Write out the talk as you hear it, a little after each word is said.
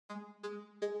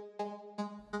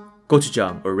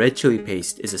Gochujang, or red chili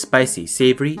paste, is a spicy,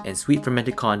 savory, and sweet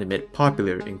fermented condiment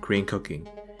popular in Korean cooking.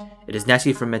 It is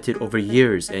naturally fermented over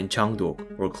years in changdok,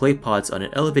 or clay pots on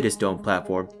an elevated stone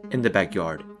platform in the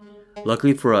backyard.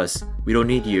 Luckily for us, we don't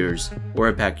need years or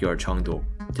a backyard changdok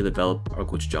to develop our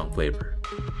gochujang flavor.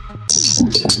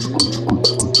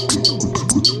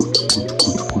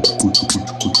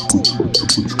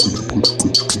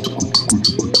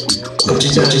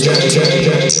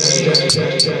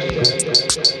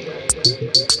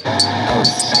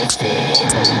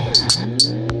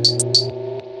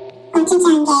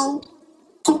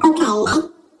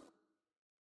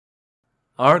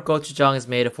 Our gochujang is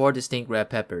made of 4 distinct red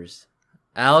peppers.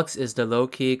 Alex is the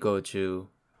low-key gochu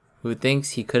who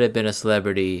thinks he could have been a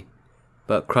celebrity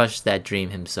but crushed that dream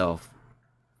himself.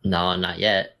 No, not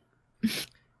yet.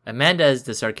 Amanda is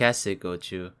the sarcastic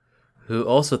gochu who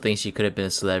also thinks she could have been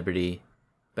a celebrity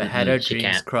but had her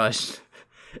dreams crushed.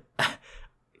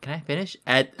 Can I finish?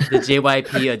 At the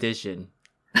JYP audition.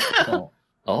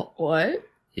 Oh, what?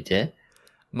 You did?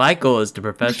 Michael is the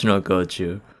professional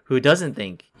gochu who doesn't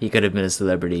think he could have been a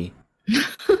celebrity.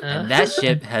 And that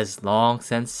ship has long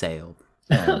since sailed.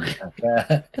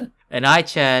 And I,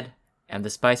 Chad, am the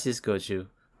spiciest gochu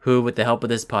who, with the help of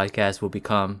this podcast, will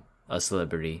become a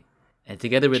celebrity. And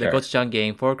together with the Gochujang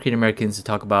gang, 4 Korean Americans to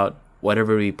talk about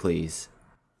whatever we please.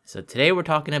 So today we're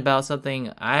talking about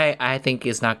something I think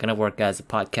is not going to work as a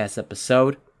podcast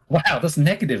episode. Wow, that's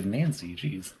negative, Nancy.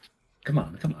 Jeez. Come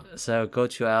on. So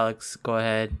gochu Alex, go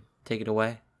ahead, take it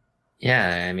away.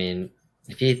 Yeah, I mean,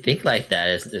 if you think like that,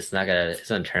 it's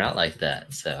gonna turn out like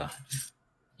that. So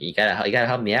you gotta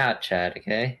help me out, Chad.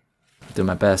 Okay. Do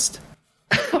my best.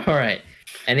 All right.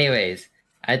 Anyways,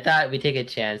 I thought we'd take a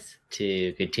chance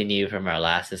to continue from our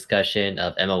last discussion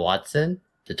of Emma Watson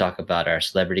to talk about our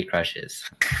celebrity crushes.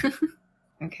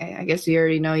 Okay, I guess you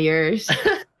already know yours.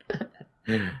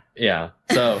 Yeah.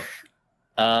 So,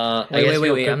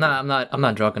 wait. I'm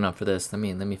not drunk enough for this. Let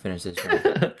me finish this.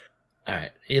 All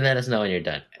right, you let us know when you're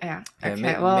done. Yeah. Okay, Okay.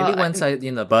 maybe Well, once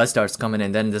the buzz starts coming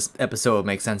in, then this episode will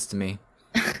make sense to me.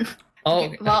 Oh,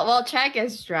 while Chad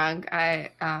gets drunk, I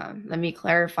let me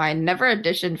clarify. Never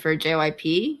auditioned for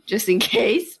JYP, just in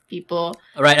case people.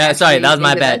 All right. Sorry, that was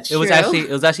my bad. that's It was true.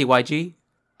 actually YG.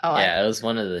 Oh, yeah, it was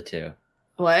one of the two.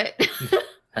 What?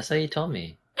 That's what you told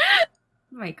me.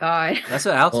 Oh my god. That's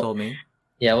what Alex told me.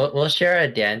 Yeah, we'll share a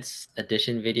dance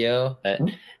audition video.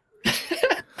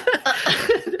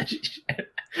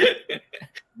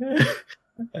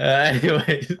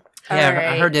 Anyways. Yeah, All right.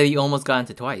 I heard that you almost got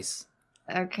into twice.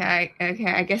 Okay.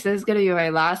 I guess this is gonna be my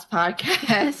last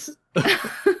podcast.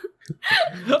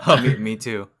 Oh, me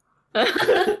too.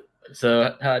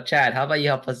 So, Chad, how about you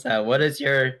help us out? What is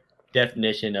your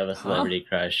definition of a celebrity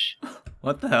crush?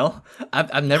 What the hell?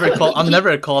 I'm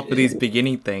never called for these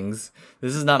beginning things.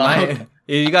 This is not my.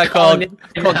 You got called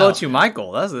Gochu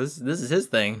Michael. This is his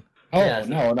thing. Oh, Yes.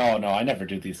 no. I never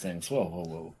do these things.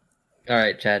 Whoa. All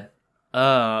right, Chad.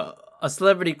 A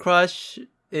celebrity crush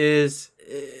is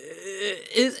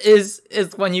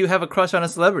when you have a crush on a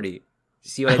celebrity.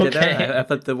 See what I did Okay. there? I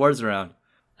flipped the words around.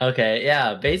 Okay,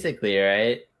 yeah, basically,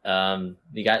 right?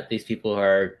 You got these people who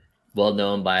are well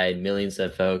known by millions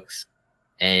of folks,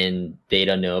 and they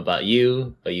don't know about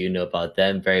you, but you know about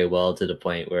them very well to the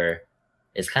point where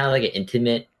it's kind of like an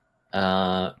intimate,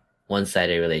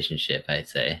 one-sided relationship, I'd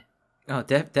say. Oh,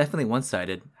 definitely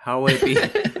one-sided. How would it be?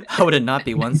 How would it not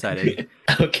be one-sided?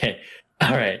 Okay,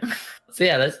 all right. So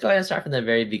yeah, let's go ahead and start from the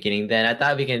very beginning. Then I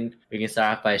thought we can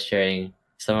start off by sharing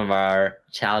some of our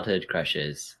childhood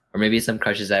crushes, or maybe some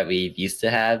crushes that we used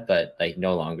to have, but like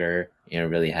no longer,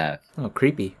 really have. Oh,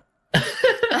 creepy.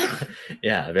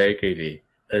 Yeah, very creepy.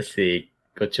 Let's see.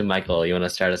 Gochu Michael, you want to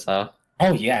start us off?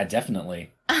 Oh yeah,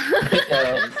 definitely.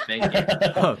 Thank you.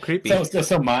 Oh, creepy.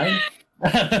 So mine.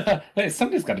 Hey,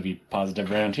 somebody's got to be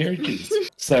positive around here. Jeez.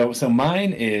 So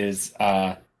mine is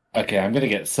okay. I'm gonna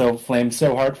get flamed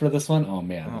so hard for this one. Oh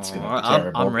man, it's gonna be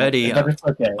terrible. I'm ready. But it's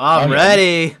okay. I'm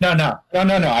ready. No.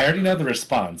 I already know the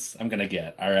response I'm gonna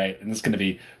get. All right, and it's gonna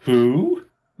be who?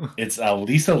 It's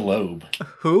Lisa Loeb.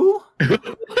 Who?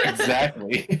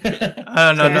 Exactly.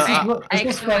 I don't know. This No, is- I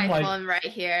this is got my from, like- phone right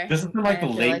here. This is from like I the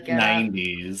have to late look it up.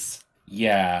 '90s.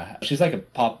 Yeah, she's like a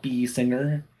poppy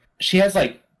singer. She has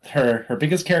like her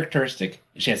biggest characteristic.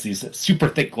 She has these super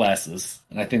thick glasses,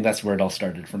 and I think that's where it all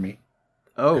started for me.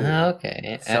 Oh,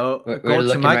 Okay. So, we're Gochu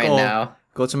looking Michael- right now.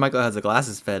 Gochu Michael has a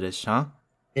glasses fetish, huh?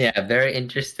 Yeah, very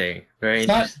interesting. Very It's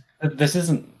not- interesting. This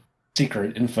isn't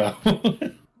secret info.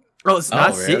 Oh, it's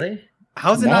not. Oh, really?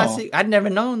 How's it not? No. I'd never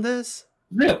known this.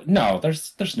 Real? No,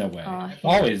 there's no way. Oh,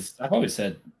 I've always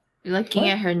said Looking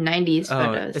What? at her 90s Oh,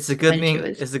 photos. it's a good when she thing.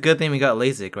 was- It's a good thing we got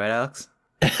LASIK, right, Alex?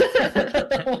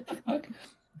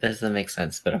 Doesn't make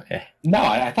sense, but okay. No,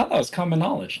 I thought that was common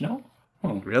knowledge. No.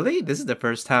 Oh. Really? This is the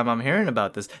first time I'm hearing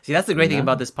about this. See, that's the great thing No.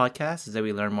 about this podcast is that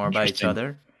we learn more about each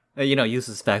Interesting. other.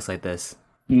 Useless facts like this.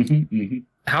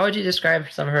 How would you describe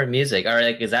some of her music? Or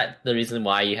like, is that the reason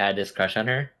why you had this crush on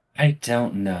her? I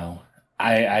don't know.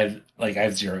 I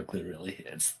have zero clue really.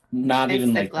 It's not It's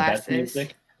even the like the best glasses.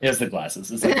 music. It's the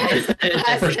glasses. It's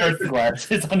like for sure it's the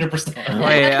glasses. It's 100%.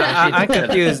 Wait, I'm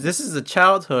confused. This is a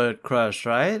childhood crush,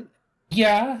 right?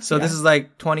 Yeah. So this is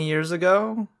like 20 years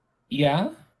ago? yeah.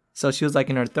 So she was like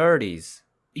in her 30s.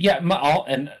 Yeah,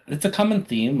 and it's a common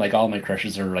theme. Like all my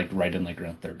crushes are like right in like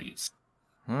around 30s.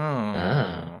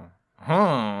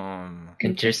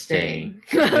 Interesting.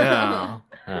 Yeah.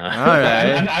 Uh, All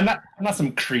right. I'm not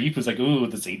some creep who's like, ooh,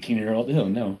 this 18-year-old. Ew,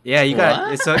 no. Yeah, you got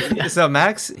What? so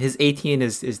Max, his 18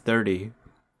 is 30.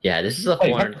 yeah, this is a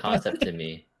Wait, foreign what? concept to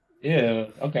me. Yeah.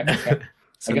 Okay. okay.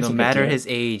 So I guess no I'm matter into it. his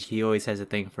age, he always has a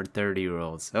thing for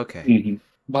 30-year-olds. Okay. Mhm.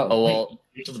 But, Oh well,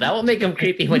 that will make him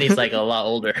creepy when he's like a lot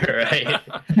older, right?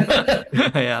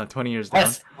 Yeah, 20 years down.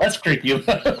 let's creep you.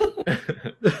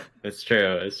 It's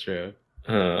true. It's true.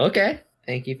 Okay.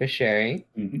 Thank you for sharing.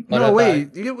 Mhm. What No, about-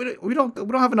 wait. We don't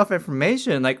have enough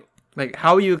information. Like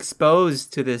how are you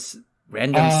exposed to this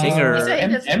random singer? You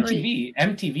say-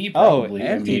 MTV Oh, probably.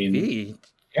 I mean, MTV.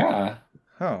 yeah.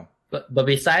 Oh. But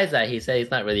besides that, he said he's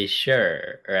not really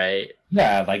sure, right?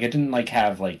 Yeah, like it didn't like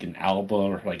have like an album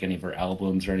or like any of her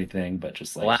albums or anything, but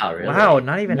just like Wow, really? Wow,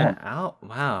 not even No. an out.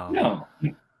 Wow. No,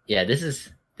 Yeah, this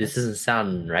doesn't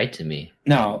sound right to me.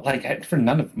 no, like for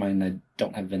none of mine, I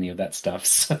don't have any of that stuff.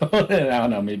 So I don't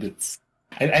know. Maybe it's.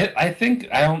 I think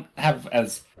I don't have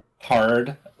as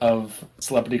hard of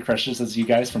celebrity crushes as you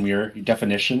guys from your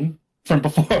definition from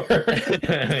before.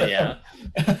 Yeah.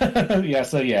 Yeah.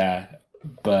 So yeah,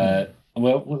 but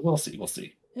we'll see. We'll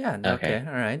see. Yeah, Okay. okay.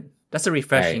 All right. That's a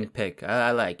refreshing pick.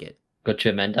 I like it. Go to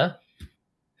Amanda.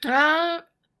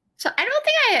 So I don't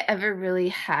think I ever really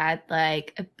had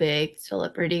like a big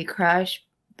celebrity crush,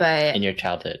 but In your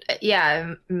childhood.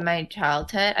 yeah, in my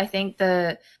childhood, I think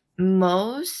the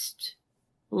most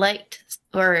liked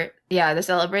the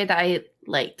celebrity that I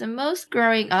liked the most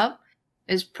growing up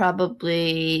is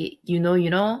probably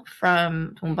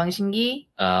from 동방신기.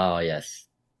 Oh yes,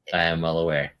 I am well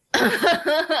aware.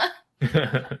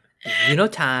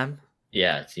 Time.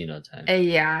 Yeah, it's time.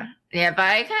 Yeah, but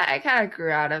I kind of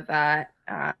grew out of that.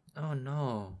 Oh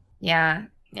no. Yeah,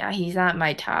 he's not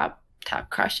my top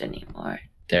crush anymore.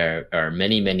 There are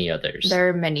many others. There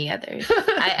are many others.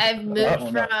 I've moved Oh,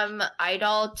 no. from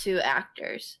idol to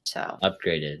actors, so.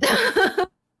 Upgraded.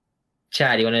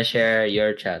 Chad, you want to share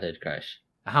your childhood crush?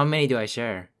 How many do I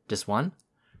share? Just one?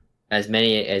 As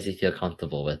many as you feel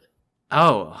comfortable with.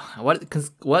 Oh, what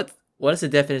is the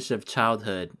definition of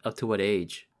childhood? Up to what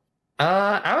age?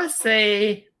 I would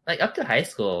say like up to high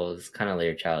school is kind of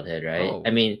your childhood, right? Oh.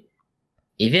 I mean,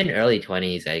 even early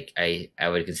 20s, I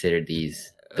would consider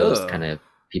those Ugh. kind of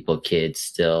people kids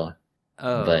still.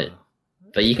 Oh.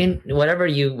 But you can whatever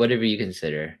you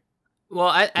consider. Well,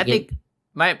 I You think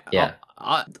my Yeah.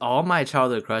 all my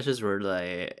childhood crushes were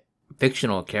like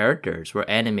fictional characters, were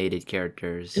animated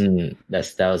characters.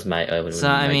 That was my So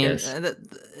I mean, guess.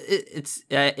 it's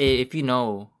if you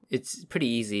know, it's pretty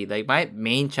easy. Like my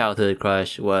main childhood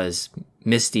crush was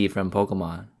Misty from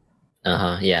Pokemon.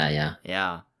 Yeah.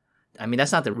 Yeah, I mean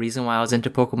that's not the reason why I was into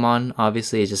Pokemon.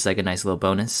 Obviously, it's just like a nice little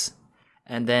bonus.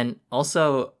 And then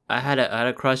also, I had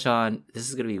a crush on. This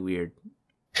is gonna be weird.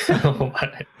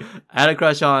 I had a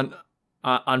crush on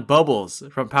Bubbles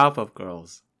from Powerpuff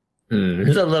Girls.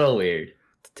 It's a little weird.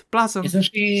 Blossom. Isn't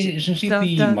she the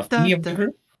Dun, dun, Muffy of the dun,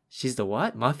 group? She's the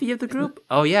what? Muffy of the group?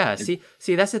 Oh yeah. See,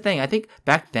 that's the thing. I think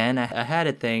back then I had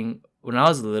a thing when I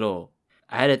was little.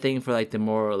 I had a thing for like the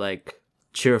more like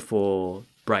cheerful,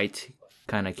 bright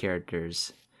kind of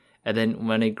characters. And then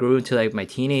when I grew into like my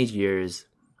teenage years,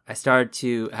 I started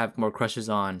to have more crushes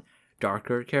on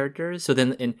darker characters. So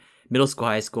then in middle school,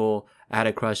 high school, I had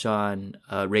a crush on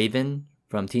Raven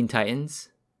from Teen Titans.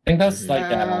 I think that's like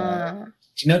Uh,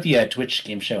 do you know the Twitch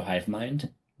game show Hive Mind?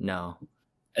 No.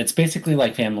 It's basically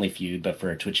like Family Feud, but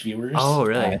for Twitch viewers. Oh,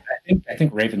 really? I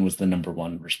think Raven was the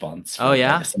 #1 response. Oh,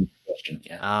 yeah? like, a simple question.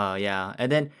 Yeah. Oh yeah.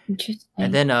 And then interesting.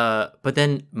 And then, but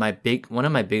then one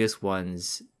of my biggest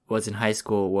ones was in high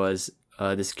school was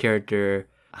this character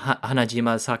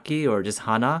Hanajima Saki, or just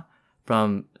Hana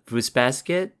from Fruits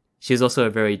Basket. She was also a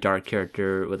very dark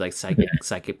character with like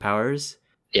psychic powers.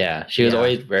 Yeah, she was Yeah.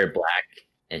 always very black,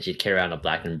 and she'd carry around a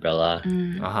black umbrella.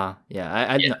 Yeah,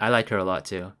 Yeah. I liked her a lot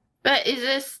too. But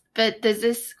does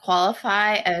this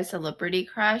qualify as celebrity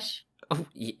crush? Oh,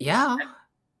 yeah.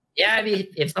 Yeah, I mean,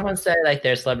 if someone said like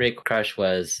their celebrity crush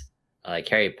was like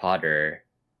Harry Potter,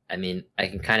 I mean, I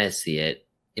can kind of see it.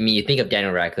 I mean, you think of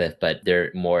Daniel Radcliffe, but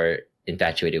they're more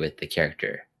infatuated with the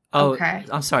character. Oh, Okay.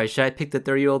 I'm sorry. Should I pick the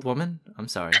 30-year-old woman? I'm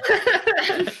sorry.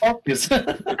 Focus.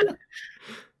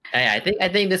 I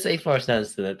think this makes more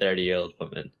sense to the 30-year-old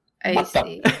woman. I What the-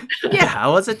 see. Yeah, I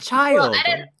was a child.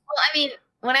 I mean,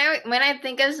 when I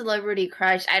think of celebrity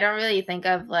crush, I don't really think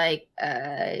of like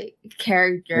a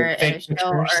character in a Fake show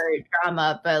or pictures.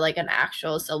 drama, but like an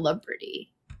actual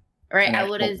celebrity, right? An I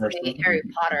actual wouldn't say person. Harry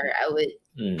Potter. I would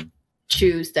Hmm.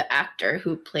 choose the actor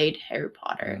who played Harry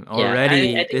Potter.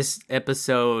 Already, I think- this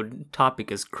episode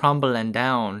topic is crumbling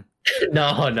down.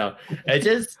 No. It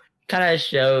just kind of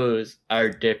shows our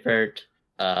different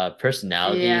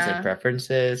personalities Yeah. and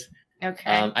preferences.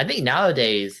 Okay. I think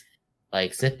nowadays,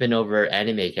 like sniffing over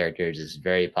anime characters is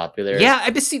very popular. Yeah,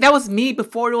 I see. That was me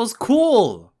before it was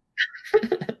cool.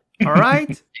 All right.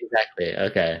 exactly.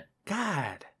 Okay.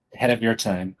 God. Ahead of your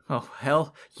time. Oh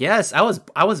hell, yes. I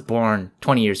was born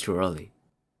 20 years too early,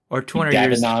 or 200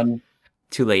 years On.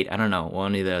 too late. I don't know,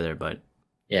 one or the other. But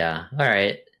Yeah. All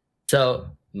right. So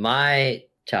my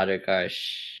childhood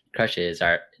crushes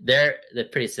are they're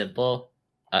pretty simple.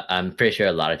 I'm pretty sure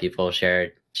a lot of people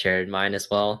shared mine as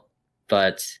well.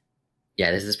 But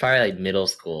yeah, this is probably like middle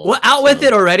school. well, out with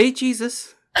it already,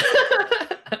 Jesus.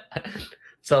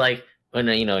 So like when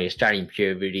you're starting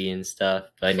puberty and stuff.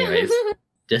 But anyways,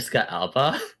 Jessica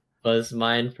Alba was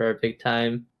mine for a big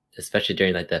time, especially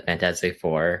during like the Fantastic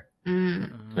Four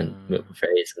when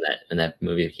that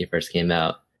movie first came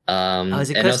out. Oh, is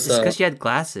it and because also she had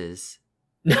glasses?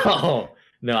 no,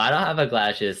 I don't have a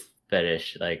glasses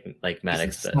fetish like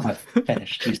Maddox It's does. not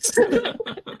finished. Jesus.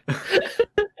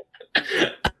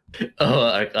 Oh,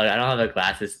 I don't have a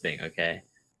glasses thing. Okay,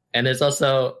 and there's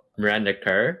also Miranda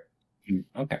Kerr.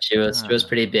 Okay. She was Ah.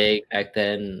 pretty big back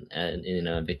then, and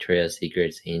Victoria's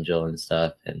Secret's Angel and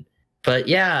stuff. But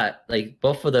yeah, like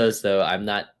both of those though, I'm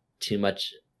not too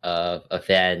much of a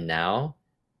fan now,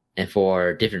 and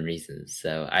for different reasons.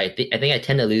 So I think I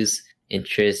tend to lose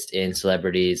interest in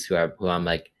celebrities who I'm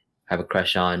like have a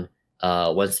crush on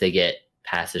once they get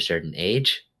past a certain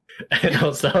age, and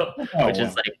also which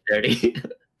is like 30.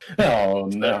 Oh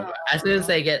no. As soon as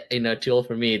they get too old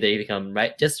for me, they become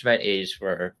just right age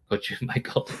for Coach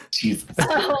Michael. Jesus.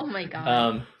 Oh my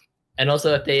god. And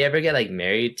also if they ever get like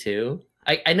married too,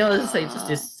 I know this is like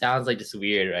just sounds like just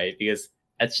weird, right? Because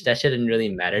that shouldn't really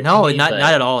matter. No, to me, not but-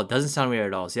 at all. It doesn't sound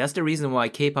weird at all. See, that's the reason why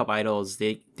K-pop idols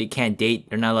they can't date.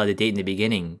 They're not allowed to date in the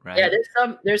beginning, right? Yeah,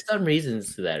 there's some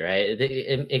reasons to that, right?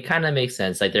 It kind of makes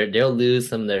sense. Like they'll lose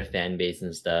some of their fan base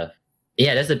and stuff.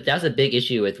 Yeah, that's a big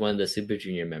issue with one of the Super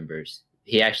Junior members.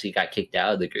 He actually got kicked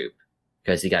out of the group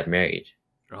because he got married.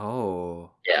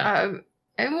 Oh. Yeah,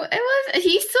 It was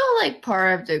he's still like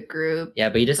part of the group. yeah,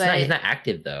 but he's but- not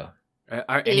active though.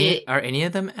 Are any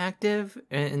of them active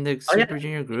in the Oh, yeah. Super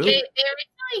Junior group? They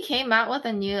recently came out with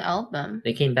a new album.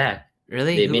 They came back.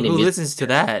 Really? they Who, made a who music- listens to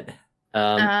that?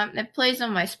 It plays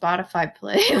on my Spotify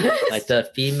playlist. Like the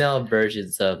female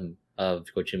versions of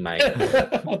Coach Mike.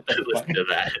 Listen to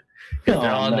that. Because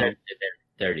they're all in their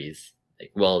 30s,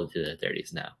 like well into their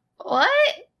 30s now. What?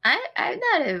 I'm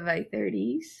not in my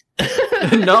 30s.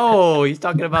 No, he's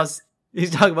talking about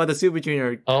the Super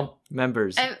Junior Oh,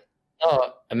 members.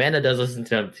 Amanda does listen to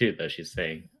them too, though. She's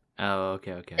saying. Oh,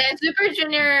 okay. And Super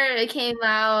Junior came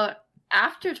out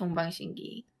after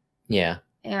동방신기. Yeah.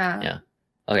 Yeah.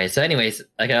 Okay. So, anyways,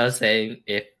 like I was saying,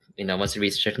 if once you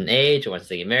reach a certain age or once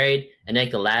they get married, and then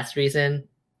the last reason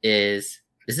is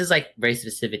this is like very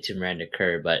specific to Miranda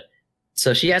Kerr, but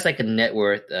so she has like a net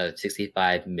worth of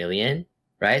 65 million,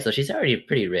 right? So she's already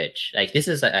pretty rich. Like this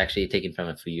is actually taken from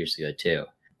a few years ago too.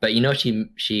 But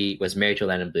she was married to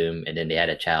Orlando Bloom, and then they had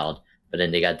a child, but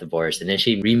then they got divorced, and then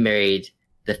she remarried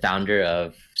the founder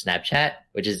of Snapchat,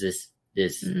 which is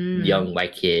this young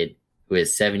white kid who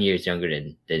is 7 years younger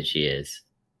than she is,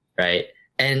 right?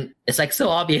 And it's like so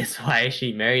obvious why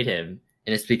she married him,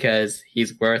 and it's because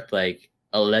he's worth like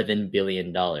 $11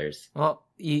 billion. Well,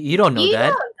 you don't know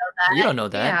that. You don't know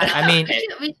that. Yeah. I mean,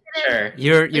 We Sure.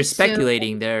 you're Assume-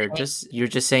 speculating there. You're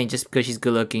just saying just because she's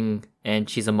good looking and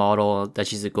she's a model that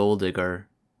she's a gold digger.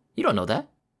 You don't know that.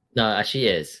 No, she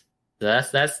is. So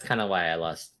that's kind of why I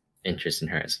lost interest in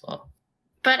her as well.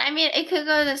 But I mean, it could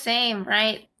go the same,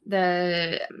 right?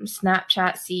 The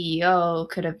Snapchat CEO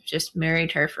could have just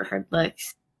married her for her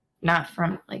looks, not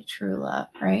from like true love,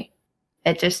 right?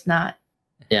 It just not.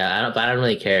 Yeah, I don't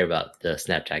really care about the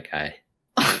Snapchat guy.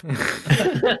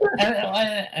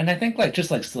 and I think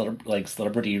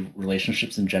celebrity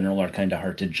relationships in general are kind of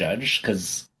hard to judge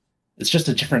because it's just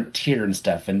a different tier and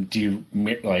stuff. And do you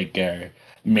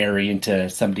marry into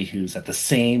somebody who's at the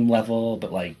same level,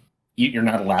 but like you're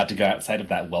not allowed to go outside of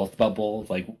that wealth bubble.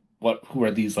 Like, who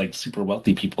are these like super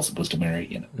wealthy people supposed to marry?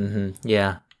 You know?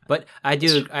 Yeah, but I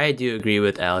do agree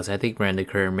with Alex. I think Miranda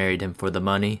Kerr married him for the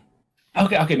money.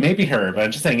 Okay, maybe her, but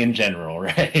I'm just saying in general,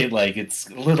 right? Like it's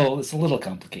a little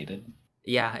complicated.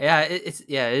 Yeah, it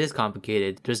is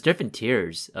complicated. There's different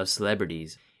tiers of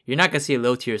celebrities. You're not gonna see a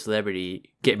low tier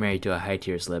celebrity get married to a high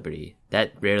tier celebrity.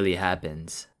 That rarely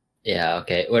happens. Yeah.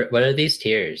 Okay. What are these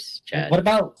tiers, Chad? What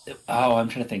about? Oh, I'm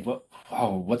trying to think.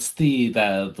 What's the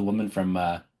woman from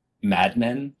Mad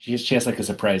Men? She has like a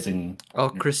surprising. Oh,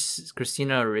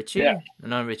 Christina Ricci? Yeah.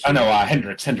 Not Ricci. Oh no,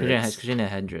 Hendricks. Christina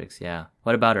Hendricks. Yeah.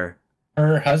 What about her?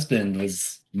 Her husband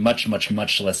was much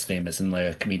less famous and like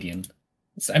a comedian.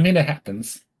 I mean, it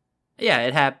happens. Yeah,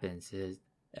 it happens.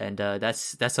 And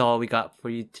that's all we got for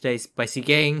you today, Spicy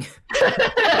Gang.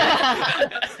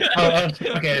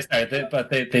 Okay, sorry. But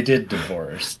they did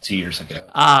divorce 2 years ago.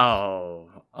 Oh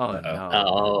Uh-oh. no.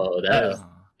 Oh, that's.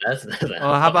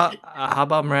 Oh, how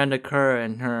about Miranda Kerr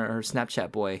and her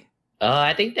Snapchat boy?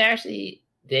 I think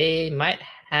they might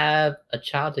have a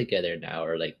child together now,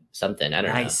 or like something. I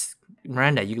don't Nice,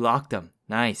 Miranda, you locked him.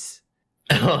 Nice.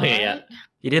 know. Oh yeah.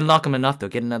 You didn't lock him enough though.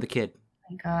 Get another kid. Oh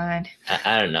my God.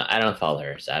 I don't know. I don't follow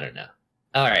her, so I don't know.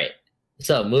 All right.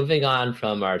 So moving on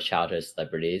from our childhood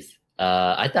celebrities,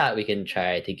 I thought we can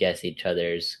try to guess each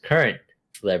other's current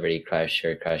celebrity crush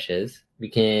or crushes. We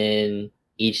can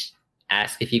each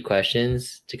ask a few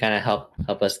questions to kind of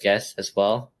help us guess as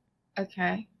well.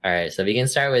 Okay. All right. So we can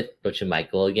start with Butch and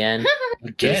Michael again.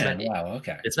 Again, This might- wow.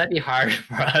 Okay. This might be hard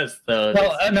for us though.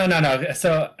 Well, no.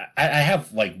 So I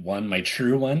have like my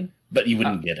true one, but you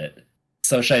wouldn't get it.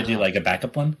 So should I do like a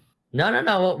backup one?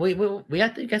 No. We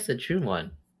have to guess the true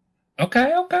one.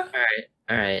 Okay. All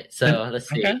right. So let's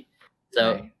see. Okay. So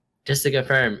Okay. just to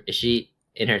confirm, is she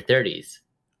in her 30s?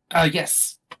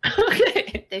 Yes.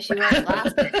 Okay. Does she wear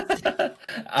glasses?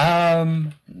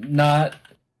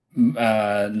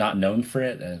 Not known for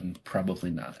it, and probably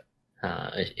not.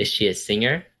 Is she a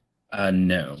singer?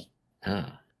 No. Oh.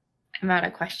 I'm out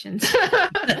of questions.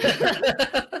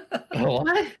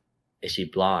 What? Is she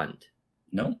blonde?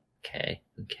 No. Okay.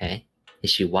 Is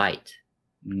she white?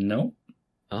 No.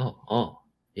 Oh.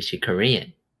 Is she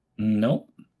Korean? No.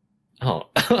 Oh,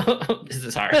 this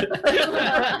is hard.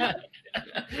 I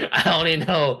only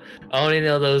know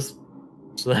those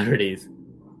celebrities.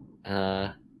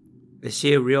 Is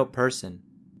she a real person?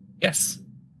 Yes.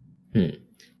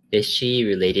 Is she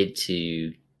related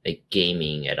to like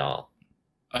gaming at all?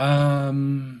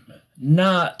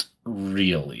 Not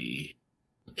really.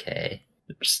 Okay.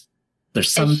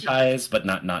 There's some Is she- ties, but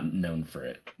not known for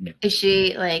it. Is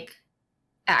she like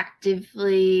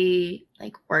actively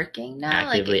like working now?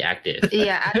 Actively like, active.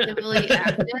 Yeah, actively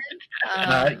active.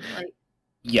 Like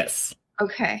Yes.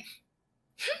 okay.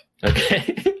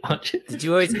 Okay. Did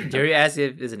you ask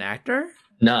if is an actor?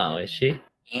 No, is she?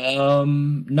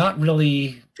 Not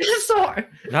really This is so hard.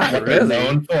 Not what they're really.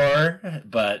 known for,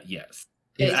 but yes.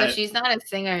 Okay, so I- she's not a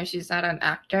singer. She's not an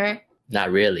actor.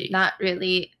 Not really. Not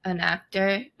really an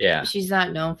actor. Yeah. She's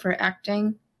not known for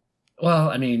acting. Well,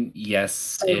 I mean,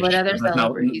 yes. Wait, what other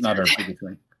celebrities Not are our there? biggest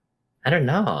thing. I don't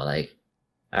know. Like,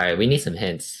 all right, we need some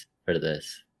hints for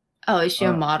this. Oh, is she a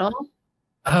Oh. model?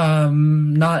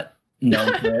 Not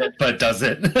known for it, but does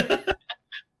it?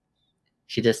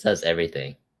 She just does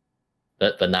everything,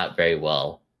 but not very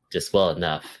well. Just well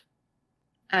enough.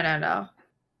 I don't know.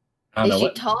 I don't Is know she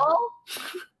what. tall?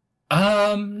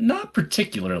 Not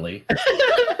particularly.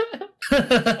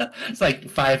 It's like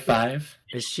 5'5".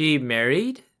 Is she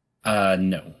married?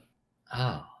 No.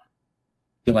 Oh,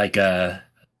 Like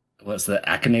what's the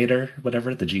Akinator,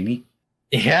 whatever, the genie?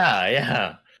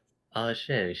 yeah. Oh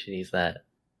shit, we should use that.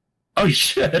 Oh, you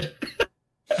should.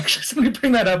 Actually, somebody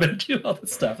bring that up and do all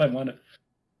this stuff. I want to.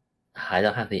 I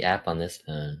don't have the app on this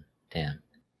phone. Damn.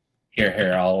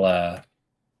 Here. I'll.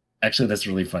 Actually, that's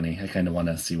really funny. I kind of want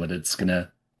to see what it's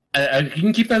gonna. You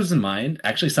can keep those in mind.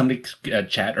 Actually, somebody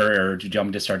chat or do you want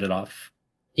me to start it off?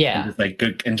 Yeah,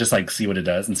 And just like see what it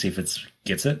does and see if it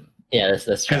gets it. yeah.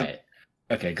 Let's try it.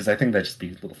 Okay, because I think that'd just be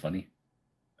a little funny.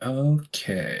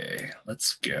 Okay,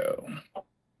 let's go.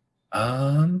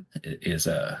 It is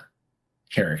a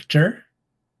character.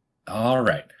 All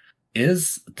right.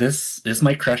 Is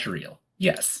my crush real?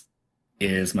 Yes.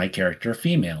 Is my character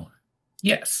female?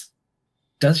 Yes.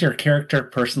 Does your character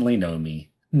personally know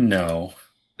me? No.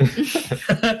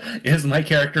 Is my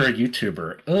character a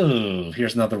YouTuber? Oh,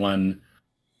 here's another one.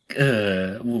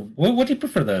 What do you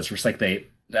prefer those? Where it's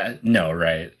like no,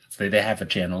 right? So they have a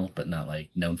channel, but not like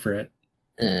known for it.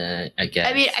 I guess.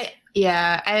 I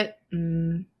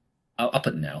mean, I'll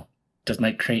put no. Does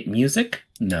Mike create music?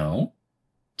 No.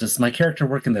 Does my character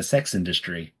work in the sex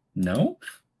industry? No.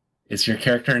 Is your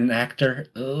character an actor?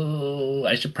 Oh,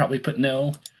 I should probably put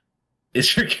no.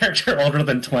 Is your character older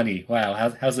than 20? Wow,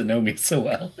 how's it know me so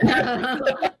well?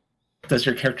 Does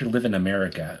your character live in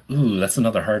America? Ooh, that's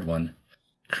another hard one.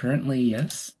 Currently,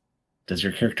 yes. Does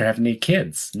your character have any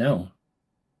kids? No.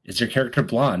 Is your character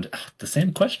blonde? Ugh, the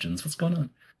same questions. What's going on?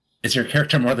 Is your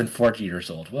character more than 40 years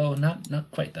old? Well, not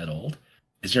quite that old.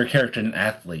 Is your character an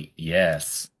athlete?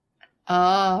 Yes.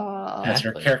 Oh. Has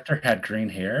your character had green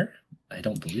hair? I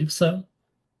don't believe so.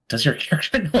 Does your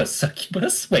character know a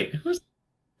succubus? Wait, what's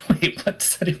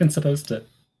that even supposed to...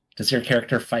 Does your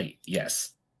character fight?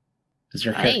 Yes. Does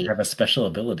your character have a special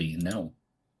ability? No.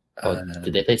 Oh,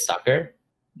 did they play soccer?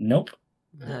 Nope.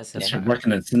 That's Does your work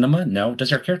in a cinema? No.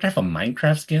 Does your character have a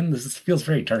Minecraft skin? Feels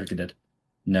very targeted.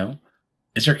 No.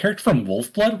 Is your character from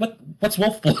Wolfblood? What's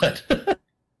Wolfblood?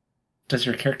 Does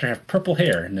your character have purple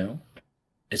hair? No.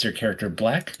 Is your character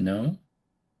black? No.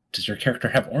 Does your character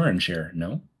have orange hair?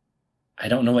 No. I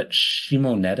don't know what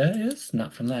Shimoneta is.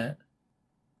 Not from that.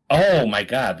 Oh my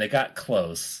god, they got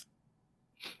close.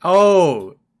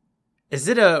 Oh, is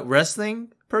it a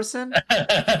wrestling person?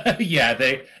 Yeah,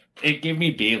 it gave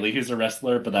me Bailey, who's a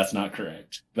wrestler, but that's not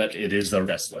correct. But it is a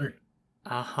wrestler.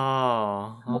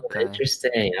 Oh, okay.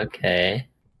 Interesting. Okay.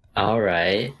 All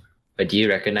right. But do you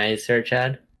recognize her,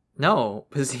 Chad? No,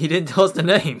 because he didn't tell us the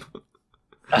name.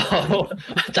 Oh,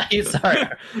 I thought you saw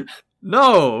her.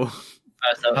 No.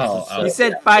 Oh, He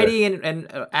said fighting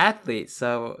and athlete,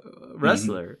 so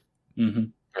wrestler. Mm-hmm.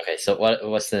 Okay, so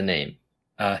what's the name?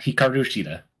 Hikaru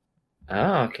Shida.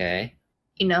 Oh, okay.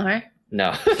 You know her?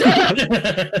 No.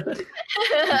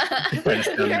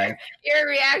 Your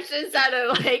reaction sounded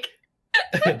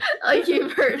like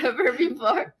you've heard of her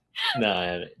before. No, I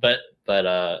haven't.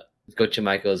 But Coach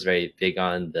Michael is very big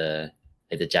on the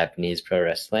Japanese pro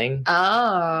wrestling.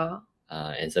 Oh.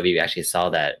 And so we actually saw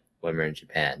that when we were in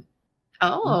Japan.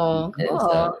 Oh, And cool.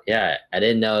 so, yeah, I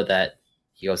didn't know that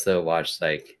he also watched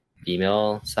like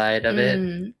female side of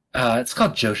it. It's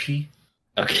called Joshi.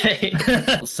 Okay.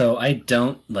 So I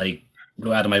don't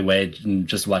go out of my way and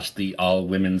just watch the all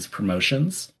women's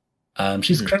promotions.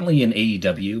 She's currently in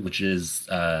AEW, which is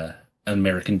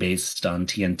American based on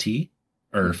TNT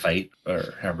or Fight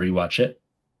or however you watch it.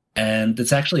 And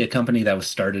it's actually a company that was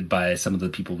started by some of the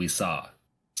people we saw.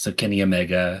 So Kenny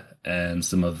Omega and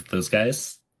some of those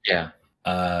guys. Yeah.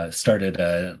 Started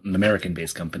an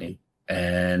American-based company,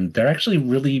 and they're actually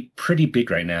really pretty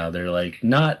big right now. They're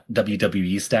not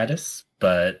WWE status,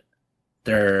 but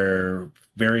they're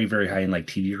very, very high in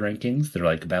TV rankings. They're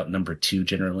about number 2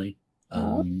 generally.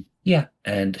 Yeah,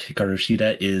 and Hikaru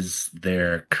Shida is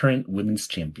their current women's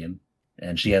champion,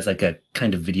 and she has a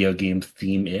kind of video game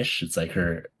theme-ish. It's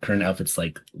her current outfit's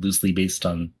loosely based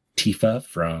on Tifa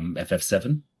from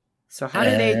FF7. So how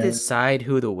do they decide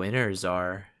who the winners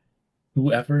are?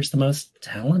 Whoever's the most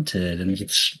talented and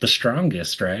the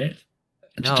strongest, right?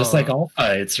 It's No. just like all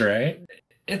fights, right?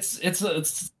 It's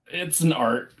an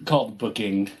art called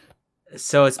booking.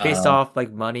 So it's based off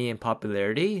money and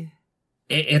popularity?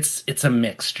 It's a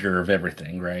mixture of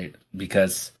everything, right?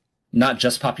 Because not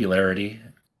just popularity,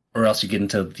 or else you get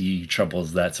into the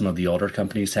troubles that some of the older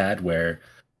companies had, where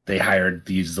they hired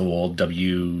these old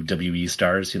WWE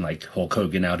stars, Hulk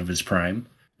Hogan out of his prime,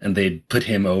 and they'd put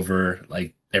him over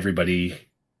everybody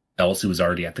else who was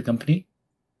already at the company.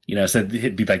 So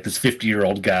he'd be this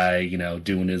 50-year-old guy,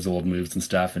 doing his old moves and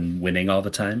stuff and winning all the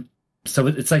time. So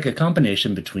it's a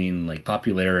combination between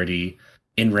popularity,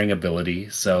 in-ring ability.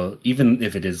 So even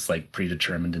if it is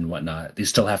predetermined and whatnot, they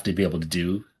still have to be able to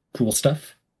do cool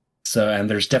stuff. So, and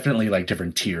there's definitely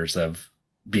different tiers of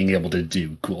being able to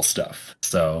do cool stuff.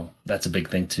 So that's a big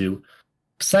thing too.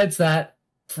 Besides that,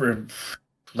 for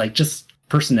just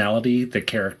personality, the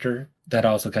character, that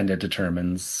also kind of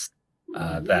determines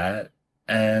that.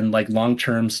 And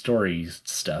long-term story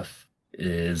stuff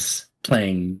is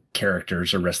playing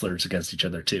characters or wrestlers against each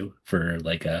other too, for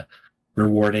a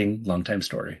rewarding long-time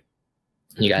story.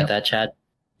 You got that, Chad?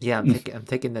 Yeah, I'm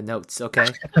taking the notes, okay?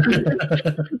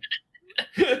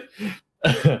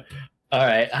 All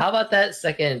right. How about that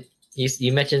second?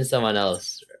 You mentioned someone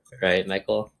else, right,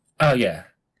 Michael? Oh yeah.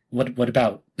 What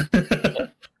about?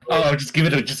 Oh, just give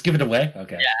it away.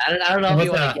 Okay. Yeah, I don't know if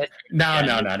you want to get. No.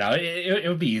 It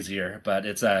would be easier, but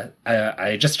it's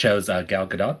I just chose Gal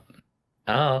Gadot.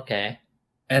 Oh, okay.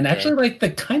 And actually, they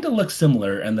kind of look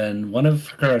similar. And then one of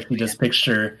her,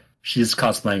 she's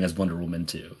cosplaying as Wonder Woman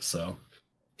too. So.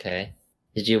 Okay.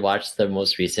 Did you watch the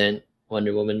most recent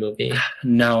Wonder Woman movie?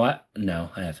 No, I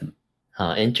haven't.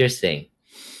 Huh. Interesting.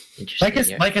 Like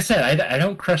I said, I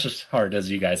don't crush as hard as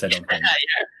you guys. I don't think.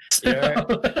 Your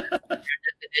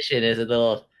definition is a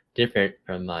little different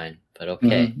from mine, but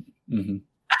okay. Mm-hmm.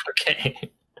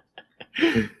 Okay.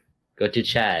 Go to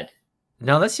Chad.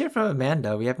 Now let's hear from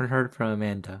Amanda. We haven't heard from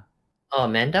Amanda. Oh,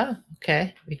 Amanda?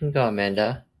 Okay, we can go,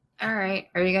 Amanda. All right.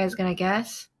 Are you guys gonna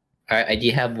guess? All right, I do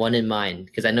have one in mind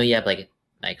because I know you have like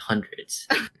hundreds.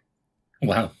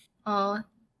 Wow. Oh,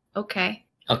 okay.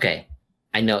 Okay,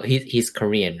 I know he's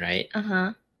Korean, right? Uh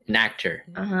huh. An actor,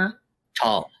 Uh huh.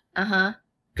 tall, Uh huh.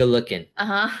 good looking.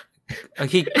 Uh huh.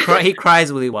 He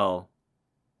cries really well.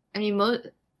 I mean,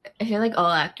 I feel like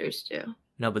all actors do.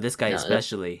 No, but this guy No,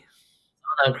 especially.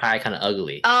 Some of them cry kind of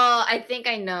ugly. Oh, I think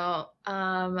I know.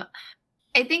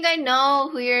 I think I know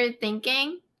who you're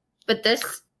thinking, but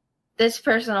this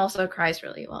person also cries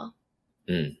really well.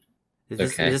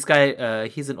 This guy,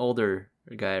 he's an older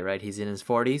guy, right? He's in his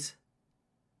 40s.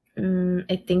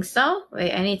 I think so.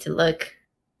 Wait, I need to look.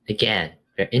 Again,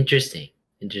 very interesting.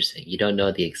 Interesting. You don't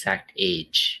know the exact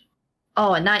age,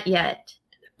 Oh, not yet.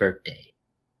 the birthday.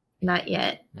 Not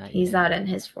yet. Not He's yet. not in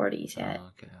his 40s yet. Oh,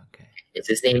 okay. Is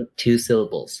his name 2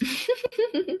 syllables?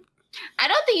 I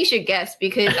don't think you should guess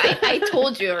because I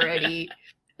told you already,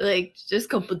 like just a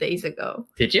couple days ago.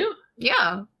 Did you?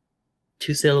 Yeah.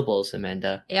 2 syllables,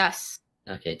 Amanda. Yes.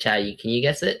 Okay, Chad, can you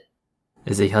guess it?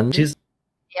 Is it Hyunjin? Choose-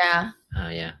 Yeah. Oh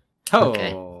yeah. Ho,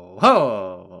 Okay.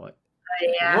 ho!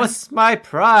 Yeah. What's my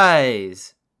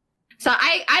prize? So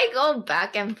I go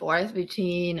back and forth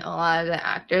between a lot of the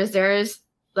actors. There's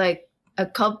like a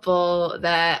couple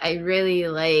that I really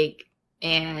like,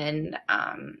 and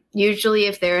usually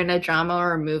if they're in a drama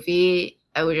or a movie,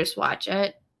 I would just watch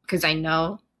it because I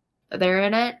know that they're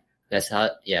in it. That's how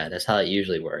it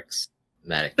usually works.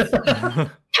 Maddox.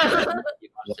 You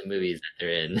watch the movies that they're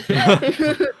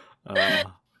in. Uh,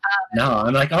 No,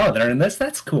 I'm like, oh, they're in this.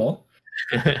 That's cool.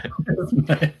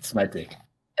 It's my take.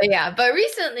 Yeah, but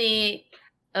recently,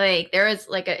 like there was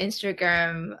like an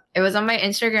Instagram. It was on my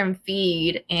Instagram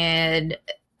feed, and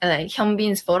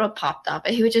Hyunbin's photo popped up,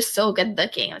 and he was just so good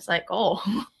looking. I was like, oh,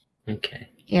 Okay.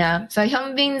 yeah. So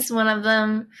Hyunbin's one of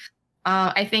them.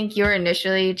 I think you're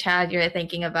initially, Chad. You're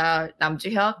thinking about Nam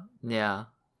Joo-hyuk. yeah.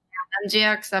 Nam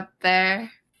Joo-hyuk's up there.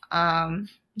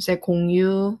 이제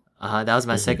공유. That was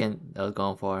my Mhm. second I was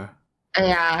going for.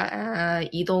 Yeah.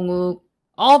 Lee Dong-wook.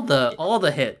 All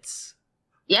the hits.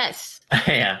 Yes.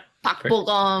 Yeah, Park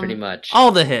Bo-gum. pretty much.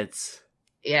 All the hits.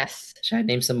 Yes. Should I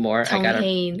name some more? Song I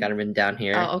Hae-in. got them written down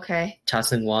here. Oh, okay. Cha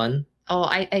Seung-won, Oh,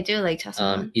 I do like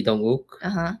Chaseon. Lee Dong-wook,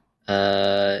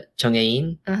 Chung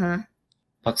Hae-in,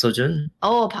 Park Seo-joon.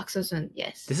 Oh, Park Seo-joon.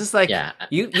 Yes. This is like Yeah.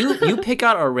 you pick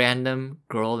out a random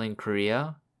girl in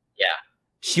Korea. Yeah.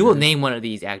 She will name one of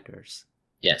these actors,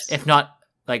 Yes. if not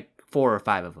like 4 or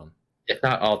 5 of them. If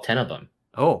not all 10 of them.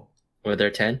 Oh Were there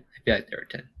 10? I feel like there were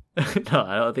 10. no,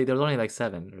 I don't think there was only like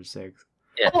 7 or 6.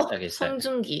 Yeah. Oh, Okay. So.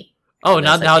 Song Joong-ki. Oh,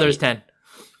 That's now like there's 8. 10.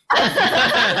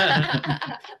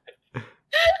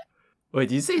 Wait,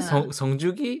 did you say Uh,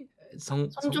 Songjugi? Song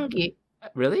Joong-ki.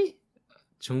 Really?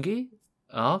 Jungi?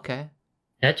 Oh, okay.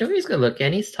 Yeah, Joey's good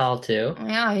looking. He's tall too.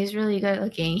 Yeah, he's really good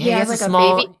looking. Yeah, He has like a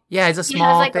small. baby, Yeah, he's a he has,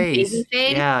 small like, a face. baby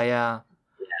face. Yeah.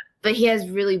 but he has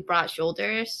really broad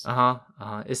shoulders.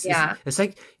 It's Yeah. It's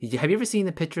like, have you ever seen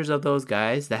the pictures of those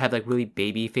guys that have like really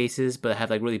baby faces but have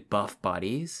like really buff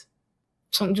bodies?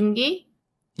 Song Joong-ki.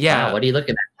 Yeah, Wow, what are you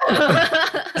looking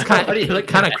it's What are you looking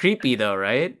kind of at? creepy though,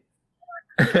 right?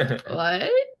 at? What?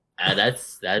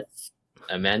 That's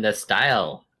Amanda's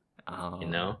style. Oh. You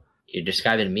know, you're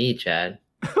describing me, Chad.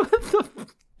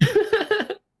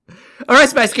 All right,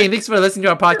 Spice Game. Thanks for listening to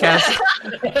our podcast.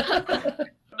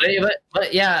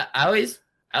 But yeah, I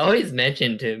always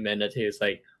mention to Amanda too. It's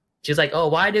like she's like, oh,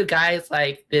 why do guys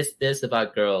like this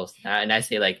about girls? And I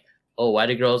say like, oh, why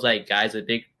do girls like guys with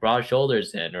big broad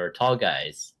shoulders then or tall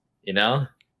guys? You know?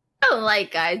 I don't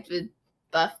like guys with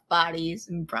buff bodies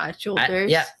and broad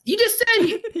shoulders. Yeah, you just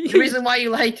said the reason why you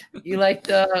liked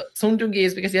Song Joong-ki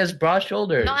is because he has broad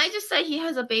shoulders. No, I just said he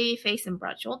has a baby face and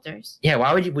broad shoulders. Yeah,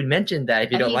 why would you mention that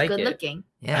if you And don't he's like good it? looking.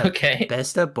 Yeah, Okay.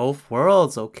 best of both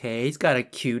worlds. Okay, he's got a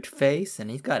cute face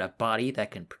and he's got a body that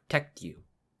can protect you.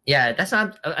 Yeah, that's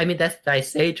not. I mean, that's I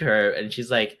say to her, and she's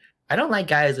like, I don't like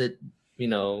guys with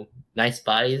nice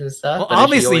bodies and stuff. Well, but then she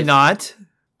obviously always- not.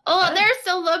 Oh, they're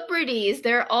celebrities.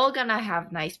 They're all gonna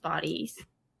have nice bodies.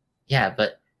 Yeah,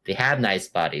 but they have nice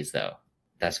bodies though.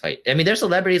 That's why. I mean, there's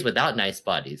celebrities without nice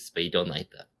bodies, but you don't like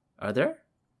them. Are there?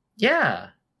 Yeah,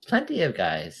 plenty of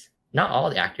guys. Not all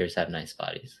the actors have nice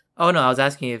bodies. Oh no, I was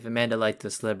asking if Amanda liked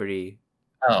the celebrity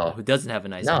Oh who doesn't have a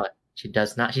nice. no, she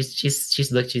does not.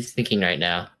 She's thinking right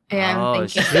now. Yeah, Oh I'm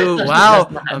thinking. shoot! Wow,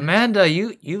 Amanda,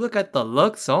 you look at the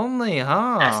looks only,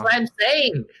 huh? That's what I'm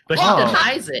saying. But Wow. she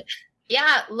denies it.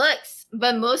 Yeah, looks,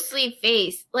 but mostly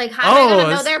face. Like, how am I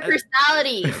gonna know their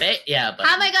personalities? Yeah, but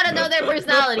How am I gonna know their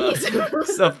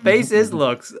personalities? So face is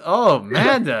looks. Oh,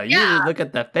 Amanda, you Yeah. look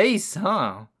at the face,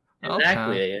 huh?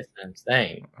 exactly, Okay. that's what I'm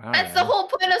saying. That's the whole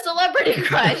point of Celebrity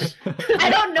Crush. I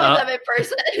don't know them in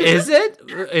person. Is it?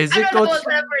 Is I it don't know Coach? what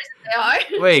kind of person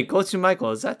they are. Wait, Coach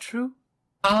Michael, is that true?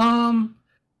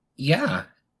 Yeah.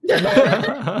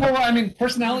 Well, I mean,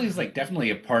 personality is like definitely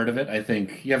a part of it. I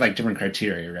think you have like different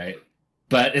criteria, right?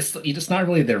 But it's not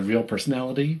really their real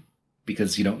personality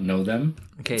because you don't know them.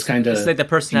 Okay, It's so kinda it's like the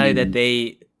personality that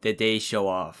seen- they show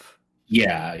off.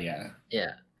 Yeah.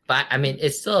 Yeah, but I mean,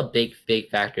 it's still a big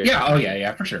factor. Yeah. Oh,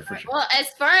 yeah. For sure. Well, as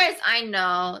far as I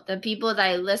know, the people that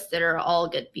I listed are all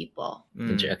good people.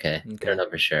 Mm, Okay. I Okay. don't know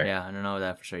for sure. Yeah, I don't know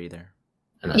that for sure either.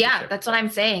 I'm not Yeah, sure. that's what I'm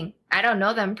saying. I don't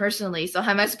know them personally, so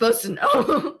how am I supposed to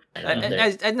know? I don't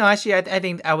know. No, actually, I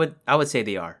think I would say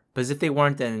they are, because if they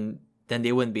weren't, then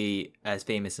they wouldn't be as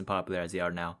famous and popular as they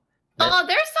are now. Oh,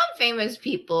 there's some famous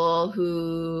people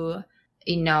who,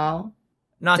 No,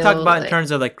 I'm So, talking about in like- terms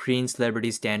of like Korean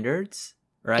celebrity standards,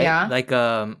 right? Yeah. Like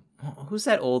who's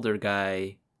that older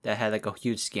guy that had like a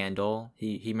huge scandal?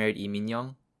 He married Lee Min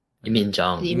Young. You mean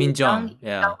Jong? Lee Lee Min Min Jong, Jong?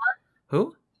 yeah.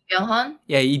 Who? Byung-hun.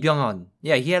 Yeah, Lee Byung-hun.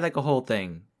 Yeah, he had like a whole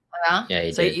thing. Yeah, Yeah,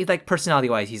 he So did. he, like personality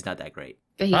wise, he's not that great.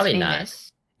 but he's Probably not.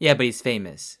 famous. Yeah, but he's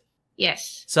famous.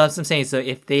 Yes. So that's what I'm saying. So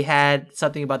if they had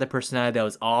something about the personality that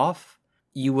was off,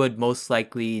 you would most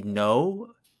likely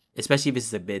know, especially if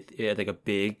it's a bit like a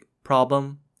big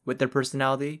problem with their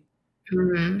personality.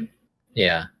 Mhm.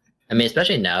 Yeah. I mean,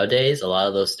 especially nowadays, a lot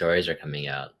of those stories are coming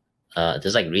out.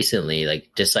 Just like recently, like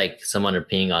just like someone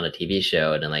appearing on a TV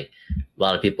show, and then like a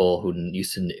lot of people who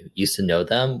used to know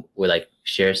them would like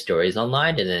share stories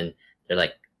online, and then they're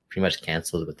like pretty much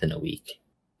canceled within a week.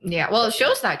 Yeah. Well, the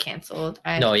show's not canceled.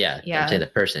 No, yeah, Yeah. I'm saying the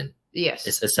person. Yes.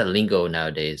 It's a lingo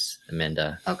nowadays,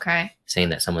 Amanda, Okay. saying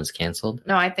that someone's canceled.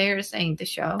 No, I think you're saying the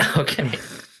show. Okay,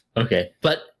 okay,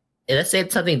 but let's say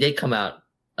something did come out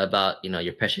about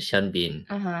your precious Hyunbin,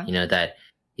 Uh-huh. that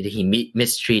he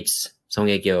mistreats Song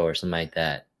Ye-kyo or something like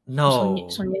that. No,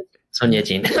 Son Ye- Son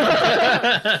Ye-jin.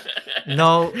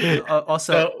 no.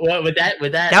 Also, So what would that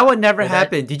that would never would that-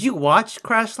 happen. Did you watch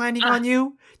Crash Landing on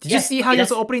You? Did you yes, see how he was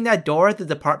yes. opening that door at the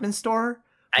department store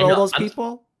I for all know, those I'm-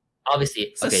 people? obviously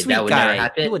He's a okay sweet that would guy. never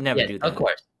happen. He would never Yeah, do that. Of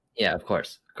course. Yeah, of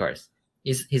course.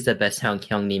 He's the best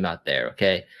Hyung Nim out there,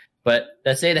 okay? But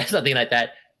let's say that something like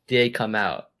that did come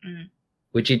out. Mm.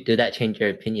 Did that change your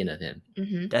opinion of him?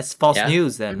 Mhm. That's false Yeah.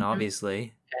 news, then. Mhm.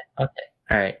 Obviously. All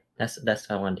right. That's what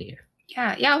I wanted to hear.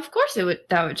 Yeah. Of course,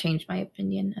 that would change my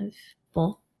opinion of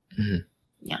Bull.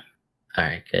 All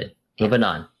right, good. Moving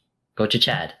on. Go to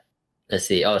Chad. Let's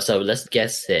see. Oh, so let's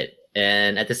guess it.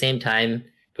 And at the same time,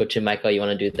 go to Michael. You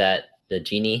want to do that? The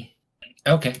genie?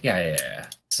 Okay. Yeah.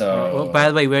 So, Oh, by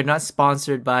the way, we're not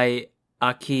sponsored by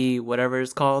Aki, whatever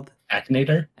it's called,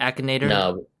 Akinator? Akinator.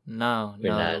 No, no, we're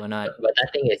not. we're not. But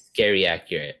that thing is scary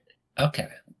accurate. Okay.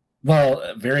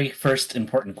 Well, very first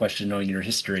important question knowing your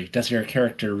history. Does your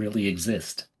character really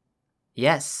exist?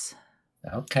 Yes,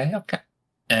 Okay.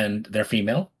 And they're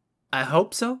female? I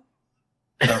hope so.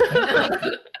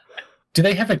 Okay. Do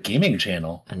they have a gaming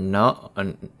channel? No,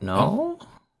 no.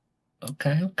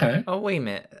 Okay. Oh, wait a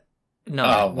minute. No,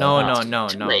 Oh, well, no.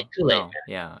 too late, too late, No.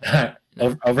 man.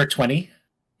 Yeah, Over 20?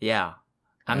 yeah.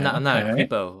 I'm not a Okay.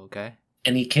 creepo. Okay.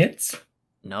 Any kids?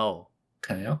 No.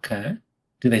 Okay.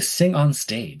 Do they sing on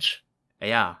stage?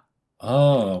 Yeah.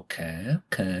 Oh, okay.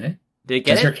 Did it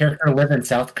Does get your it? character live in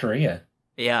South Korea?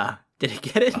 Yeah. Did it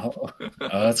get it? Oh,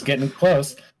 it's getting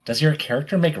close. Does your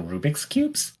character make Rubik's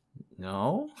Cubes?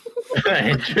 No.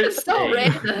 Interesting. So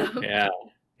random. Yeah.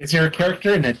 Is your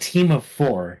character in a team of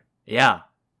 4? Yeah.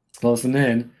 It's closing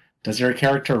in. Does your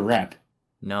character rap?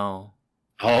 No.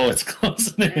 Oh, it's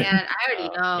closing in. Man, I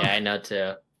already know. Yeah, I know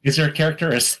too. Is your character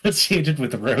associated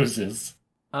with roses?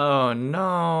 Oh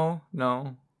no.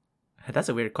 That's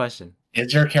a weird question.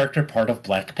 Is your character part of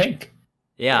Blackpink?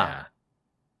 Yeah.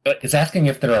 But it's asking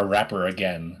if they're a rapper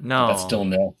again. No. That's still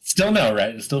no. Still no,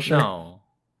 right? It's still sure. No.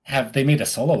 Have they made a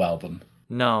solo album?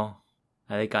 No.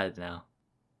 I got it now.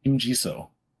 Kim Jisoo.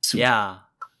 Yeah.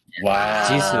 Wow.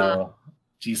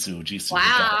 Jisoo.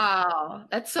 Wow,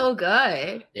 that's so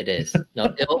good. It is.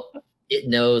 No, it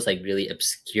knows like really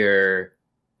obscure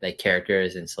like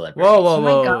characters and celebrities. Whoa. Oh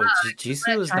my God,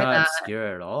 Jisoo is try not that.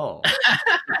 obscure at all.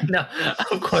 No,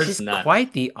 of course She's not.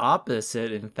 quite the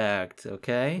opposite, in fact.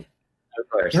 Okay. Of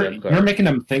course. You're making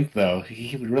him think, though.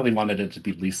 He really wanted it to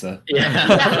be Lisa. Yeah.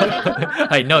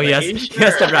 I know. He Are has you he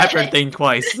has the sure? rapper thing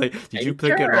twice. Like, did you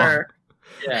click it wrong? Sure.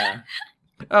 Yeah.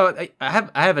 Oh, I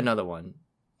have another one.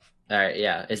 All right.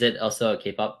 Yeah. Is it also a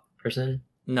K-pop person?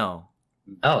 No.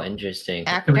 Oh, interesting.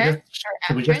 Should we Actor just, or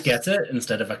should we just actress? guess it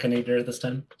instead of Akinator this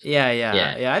time? Yeah.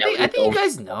 Yeah, I think you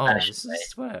guys don't- know. I should This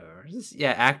is whatever.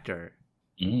 Yeah, actor.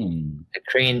 A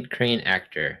Korean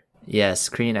actor. Yes,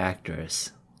 Korean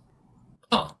actress.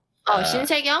 Oh, Oh, Shin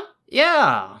Se-kyung?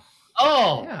 Yeah.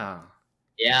 Oh, Yeah.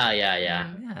 yeah. Yeah.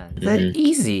 That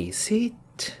easy. See?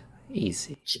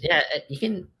 Easy. Yeah, you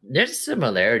can. There's a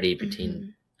similarity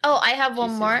between. Oh, I have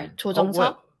one more. Jisoo. Jo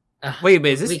Jong-seok. Wait,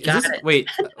 is this, We is got this it. wait,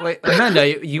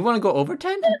 Amanda, you want to go over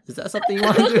 10? Is that something you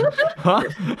want to do? Huh?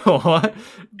 What? All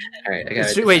right, I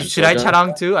got Wait, should I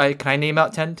Charang too? Can I name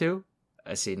out 10 too?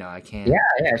 I see. No, I can't. Yeah,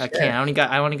 I can't. I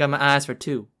only got my eyes for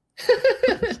 2.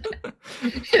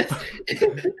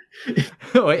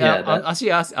 Wait, Yeah,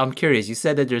 actually, I'm curious. You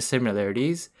said that there's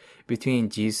similarities between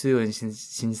Jisoo and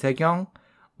Shin Se-kyung.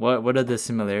 What are the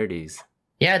similarities?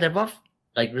 Yeah, they're both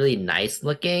like really nice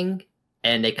looking,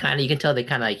 and they kind of you can tell they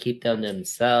kind of like keep them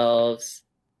themselves.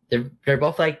 They're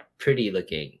both like pretty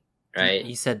looking, right?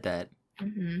 You said that.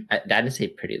 Mm-hmm. I didn't say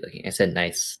pretty looking. I said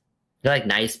nice. They're like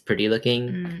nice, pretty looking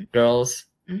Mm-hmm. girls,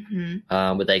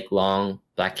 Mm-hmm. with like long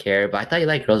black hair. But I thought you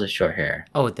like girls with short hair.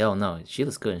 Oh, hell no. She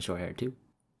looks good in short hair too.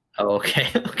 Oh, okay,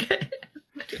 okay.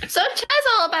 So Chad's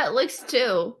all about looks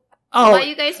too. Oh, Why are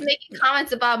you guys making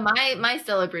comments about my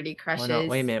celebrity crushes? no,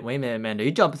 wait a minute, Amanda.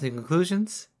 You jumping to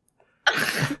conclusions?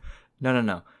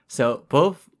 No. So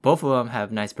both of them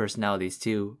have nice personalities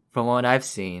too. From what I've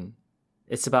seen,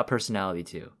 it's about personality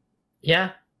too.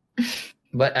 Yeah,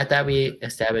 but I thought we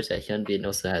established that Hyunbin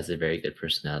also has a very good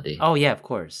personality. Oh yeah, of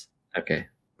course. Okay,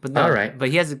 But no, All right. But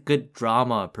he has a good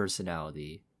drama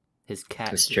personality. His cat,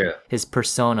 that's true. his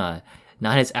persona,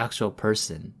 not his actual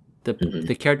person. The Mhm.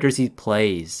 the characters he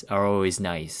plays are always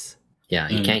nice. Yeah,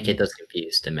 you can't get those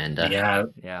confused, Amanda. yeah.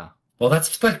 Yeah. Well,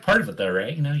 that's like part of it, though,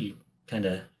 right? You know, you kind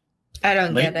of I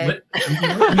don't get it.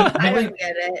 I link, don't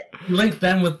get it. link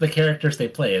them with the characters they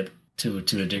play to a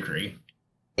degree.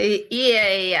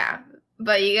 Yeah.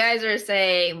 But you guys are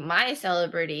saying my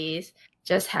celebrities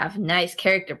just have nice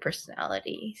character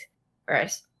personalities,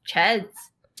 whereas Chad's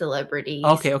celebrities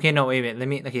Okay. No, wait a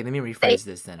minute. Let me rephrase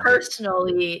this then. Okay?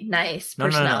 personally nice No.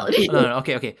 personality.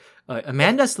 Okay.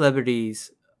 Amanda's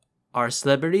celebrities are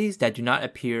celebrities that do not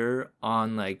appear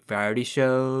on like variety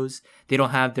shows. They don't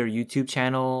have their YouTube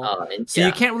channel, And so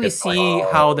you can't really good point. see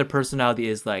how their personality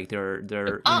is like. They're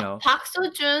Oh, you know. Park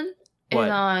Seo-joon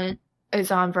What?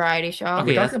 is on variety show.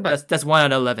 Okay, talking about- that's 1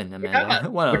 out of 11, Amanda.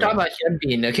 We're talking about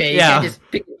Hyunbin, okay? Yeah. You can't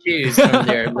just pick and choose from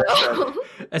their.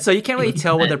 And so you can't really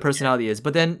tell what their personality is.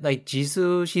 But then like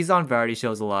Jisoo, she's on variety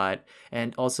shows a lot,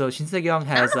 and also Shin Se-kyung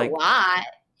has Not like a lot.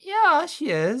 yeah, she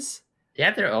is. They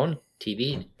have their own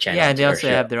TV channel. Yeah, and they for also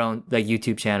sure. have their own like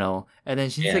YouTube channel, and then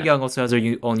Shin Yeah. Se-kyung also has her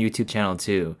own YouTube channel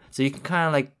too. So you can kind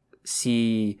of like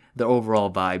see the overall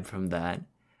vibe from that.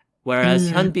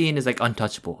 Whereas Hyunbin is like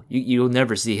untouchable. You'll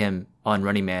never see him on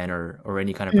Running Man or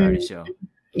any kind of variety show.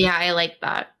 Yeah, I like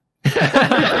that.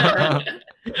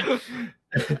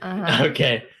 Uh-huh.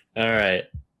 Okay. All right.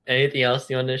 Anything else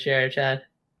you want to share, Chad?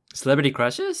 Celebrity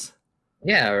crushes?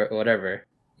 Yeah, or whatever.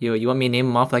 You want me to name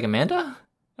them off like Amanda?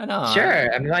 I know.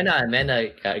 Sure. I mean, why not?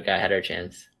 Amanda had her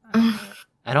chance.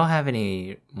 I don't have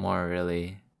any more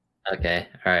really. Okay.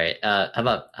 All right. How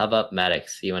about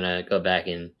Maddox? You want to go back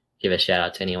and give a shout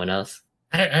out to anyone else?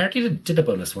 I already did a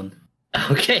bonus one.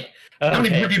 Okay. How many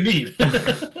more Okay. do you need?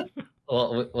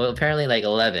 Well, apparently like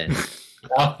 11.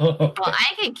 Oh. Well,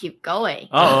 I can keep going.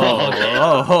 All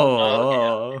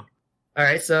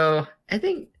right. So I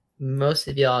think most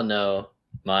of y'all know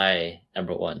my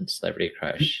number one celebrity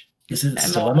crush. Is it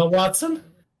still Emma Watson?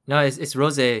 No, it's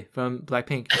Rose from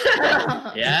Blackpink.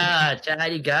 Yeah,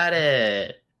 Chad, you got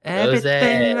it.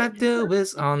 Everything Rose. I do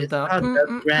is on the, on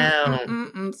the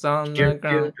ground. It's on the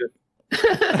ground.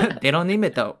 They don't name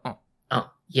it though. Oh. Oh,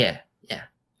 yeah.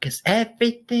 Because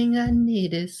everything I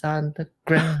need is on the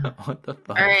ground. What the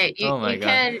fuck? All right, oh my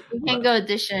god. you can go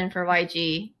audition for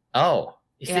YG. Oh,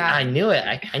 you see, Yeah. I knew it.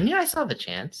 I knew I still have a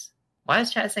chance. Why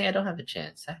is Chad saying I don't have a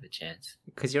chance? I have a chance.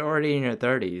 Because you're already in your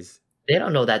 30s. They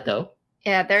don't know that though.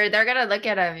 Yeah, they're gonna look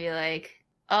at him and be like,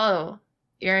 "Oh,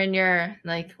 you're in your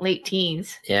like late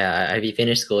teens." Yeah, have you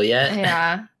finished school yet?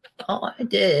 Yeah. Oh, I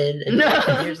did. No.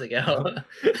 10 years ago.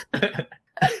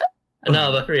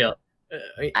 No, but for real.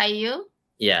 IU?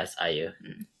 Yes, IU.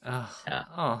 Oh, Yeah.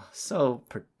 oh, so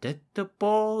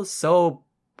predictable, so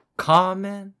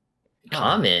common. Oh,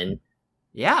 Common.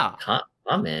 yeah.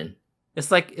 Common.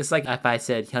 It's like if I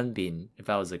said Hyunbin if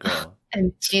I was a girl.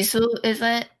 And Jisoo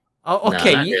isn't? Oh, No,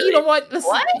 okay. not you really. know what?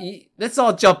 What? Let's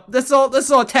all jump. Let's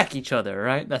all attack each other,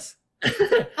 right? That's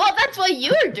Well, that's what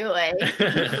you're doing.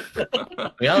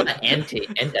 We all have anti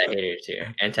haters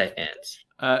here, anti fans.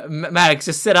 Maddox,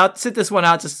 just sit this one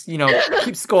out. Just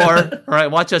keep score. All right,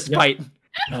 watch us fight.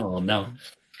 Oh no.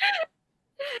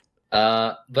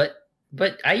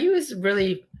 But IU is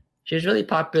she was really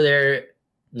popular,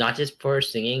 not just for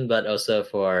singing, but also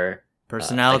for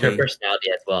Personality. her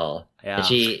personality as well. Yeah. And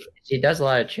she does a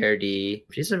lot of charity.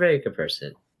 She's a very good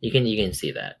person. You can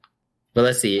see that. But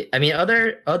let's see. I mean,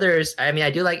 others. I mean,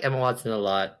 I do like Emma Watson a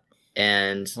lot,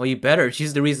 and Well, you better.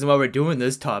 She's the reason why we're doing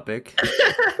this topic.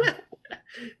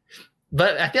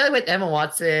 but I feel like with Emma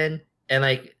Watson and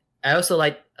like I also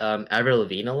like Avril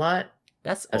Lavigne a lot.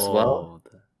 That's As old. well.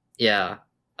 Yeah.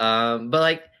 But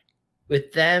like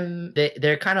with them,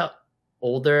 they're kind of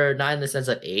older, not in the sense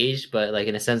of age, but like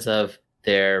in the sense of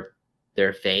their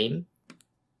fame.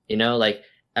 Like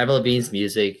Avril Lavigne's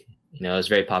music, was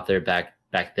very popular back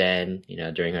then,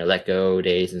 during her Let Go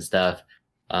days and stuff.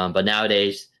 But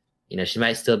nowadays, she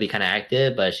might still be kind of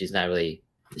active, but she's not really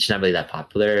that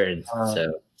popular, and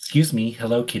so. Excuse me,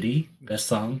 Hello Kitty, best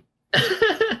song.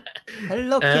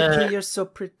 Hello, Kitty. You're so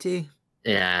pretty.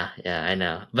 Yeah, I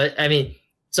know. But I mean,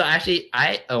 so actually,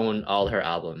 I own all her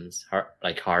albums,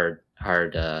 hard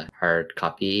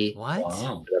copy, What?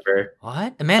 Wow. whatever.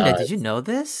 What? Amanda, did you know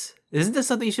this? Isn't this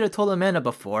something you should have told Amanda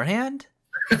beforehand?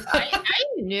 I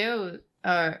knew.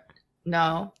 Or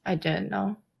no, I didn't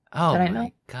know. Oh Did I my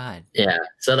know? god. Yeah,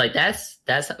 so like that's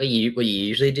what you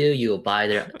usually do. You will buy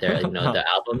their the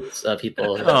albums of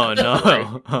people. Oh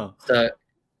no. So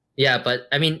yeah, but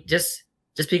I mean, just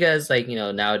because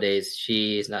nowadays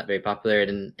she's not very popular,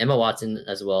 and Emma Watson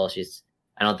as well.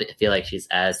 I don't feel like she's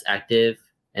as active,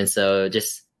 and so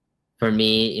just for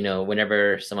me,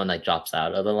 whenever someone like drops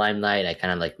out of the limelight, I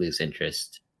kind of like lose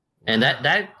interest, and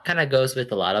that kind of goes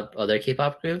with a lot of other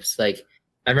K-pop groups. Like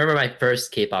I remember my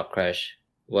first K-pop crush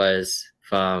was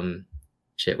from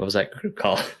what was that group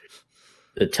called?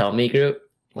 The Tell Me group.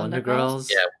 Wonder Girls.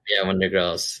 Yeah, Wonder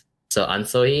Girls. So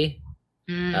Ansohi.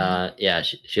 Yeah,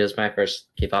 she was my first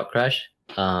K-pop crush.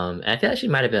 And I feel like she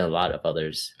might have been a lot of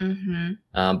others.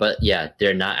 Mm-hmm. But yeah,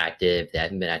 they're not active. They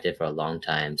haven't been active for a long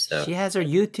time. So She has her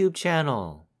YouTube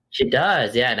channel. she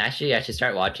does, yeah. And actually, I should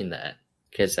start watching that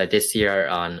because I did see her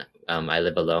on I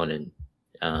Live Alone,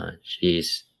 and she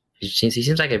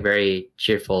seems like a very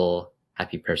cheerful,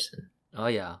 happy person. Oh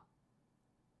yeah.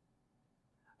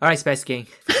 All right, Spice King.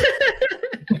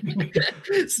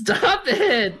 Stop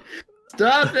it!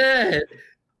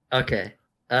 Okay.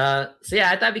 So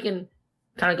yeah, I thought we can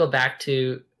kind of go back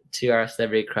to our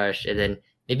celebrity crush, and then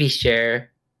maybe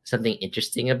share something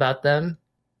interesting about them,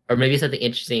 or maybe something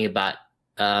interesting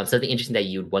that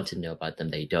you'd want to know about them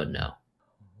that you don't know.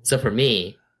 So for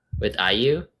me, with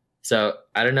IU, so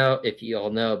I don't know if you all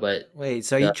know, but Wait,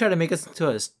 so are you trying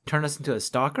to turn us into a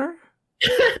stalker?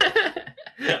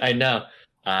 I know.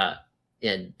 Yeah,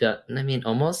 I mean,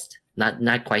 almost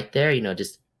not quite there.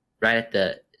 Just right at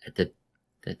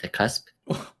the cusp.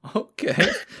 Okay.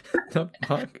 The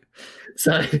fuck?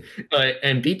 So,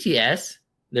 and BTS,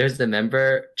 there's the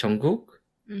member Jungkook,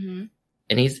 Mm-hmm.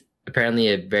 and he's apparently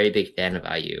a very big fan of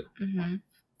IU. Mm-hmm.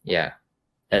 Yeah,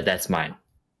 that's mine.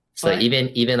 So What?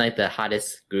 even like the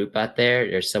hottest group out there,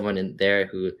 there's someone in there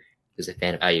who's a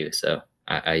fan of IU. So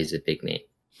IU's a big name.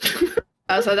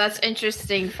 Oh, so that's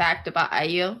interesting fact about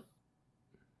IU.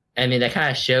 I mean, that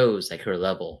kind of shows like her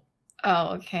level.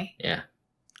 Oh, okay. Yeah.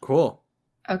 Cool.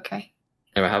 Okay.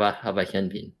 And how about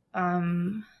Hyunbin?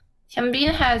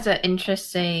 Hyunbin has an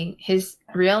interesting. His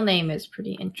real name is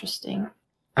pretty interesting.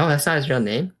 Oh, that's not his real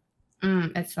name.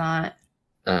 It's not.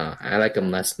 Oh, I like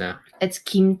him less now. It's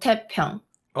Kim Tae-pyong.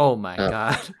 Oh my Oh.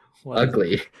 god. What?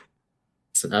 Ugly.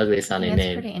 It's an ugly sounding It's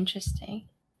name. pretty interesting.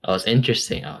 Oh, it's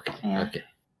interesting. Oh, okay. Yeah. Okay.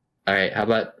 All right. How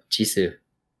about Jisoo?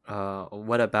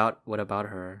 What about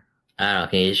her? I don't know.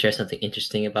 Can you share something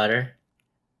interesting about her?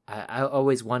 I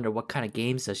always wonder what kind of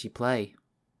games does she play?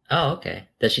 Oh, okay.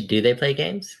 Do they play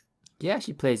games? Yeah,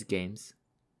 she plays games.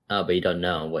 Oh, but you don't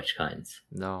know which kinds.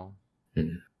 No. All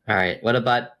right. What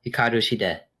about Hikaru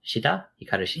Shida?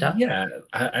 Hikaru Shida? Yeah,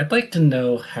 I'd like to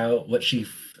know what she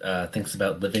thinks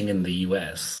about living in the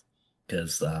U.S.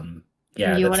 Because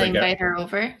yeah, You that's want to like invite her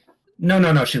over?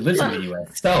 No. She lives in the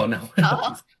U.S. Oh no,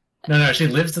 Oh. no. She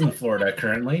lives in Florida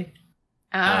currently.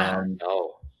 Ah.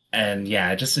 Oh. And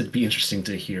yeah, it'd be interesting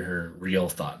to hear her real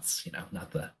thoughts.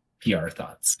 Not the PR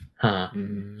thoughts. Huh.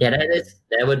 Yeah,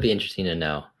 that would be interesting to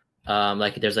know.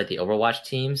 Like there's like the Overwatch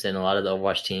teams, and a lot of the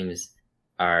Overwatch teams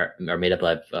are made up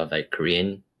of like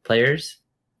Korean players,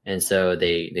 and so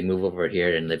they move over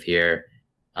here and live here,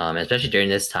 especially during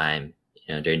this time,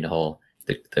 during the whole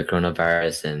the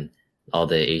coronavirus and all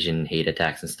the Asian hate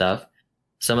attacks and stuff.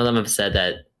 Some of them have said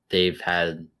that they've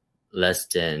had less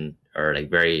than or like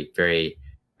very very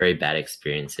very bad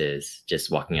experiences just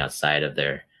walking outside of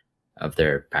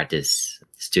their practice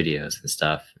studios and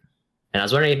stuff. And I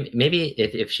was wondering maybe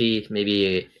if she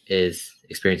maybe is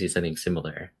experiencing something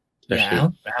similar. Yeah,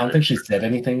 I don't think she said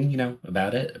anything,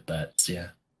 about it. But yeah,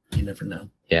 you never know.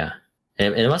 Yeah,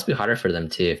 and it must be harder for them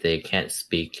too if they can't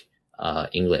speak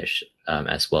English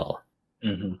as well.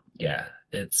 Mm-hmm. Yeah,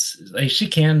 it's like she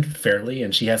can fairly,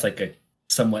 and she has like a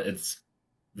somewhat.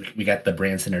 We got the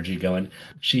brand synergy going.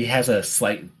 She has a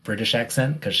slight British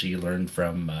accent because she learned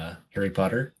from Harry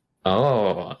Potter.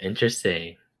 Oh,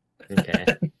 interesting. Okay.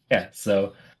 Yeah.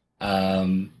 So,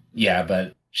 yeah,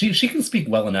 but she can speak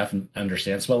well enough and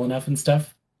understands well enough and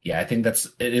stuff. Yeah, I think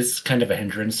it is kind of a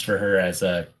hindrance for her as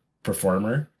a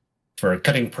performer. For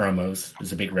cutting promos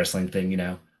is a big wrestling thing,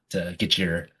 to get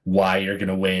your why you're going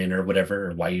to win or whatever,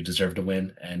 or why you deserve to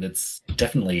win. And it's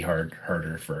definitely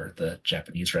harder for the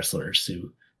Japanese wrestlers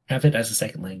who have it as a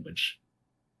second language.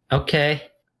 Okay.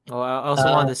 Well, I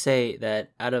also wanted to say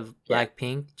that out of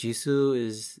Blackpink, Jisoo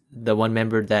is the one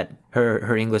member that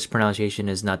her English pronunciation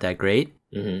is not that great.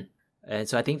 Mm-hmm. And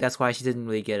so I think that's why she didn't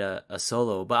really get a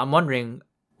solo. But I'm wondering,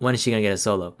 when is she going to get a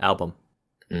solo album?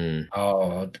 Mm.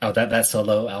 Oh, that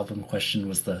solo album question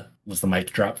was the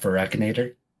mic drop for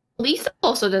Akinator. Lisa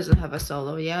also doesn't have a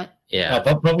solo yet. Yeah.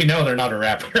 But we know they're not a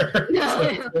rapper.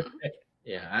 No.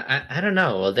 Yeah, I don't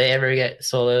know. Will they ever get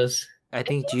solos? I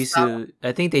think Jisoo,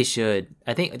 I think they should.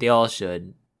 I think they all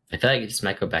should. I feel like it just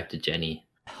might go back to Jenny.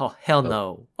 Oh, hell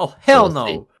no. Oh, hell We'll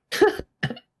no.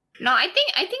 No, I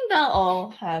think they'll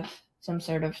all have some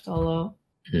sort of solo.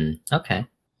 Okay.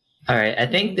 All right. I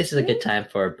think this is a good time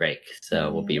for a break.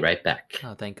 So we'll be right back.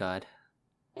 Oh, thank God.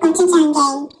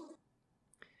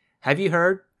 Have you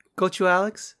heard, Gochu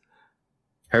Alex?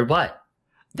 Heard what?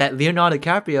 That Leonardo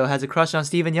DiCaprio has a crush on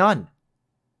Steven Yeun.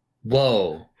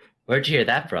 Whoa. Where'd you hear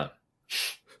that from?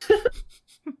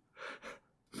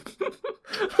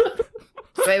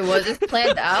 Wait, was this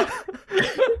planned out?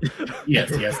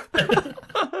 Yes.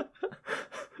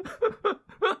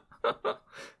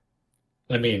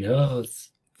 I mean,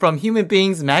 From Human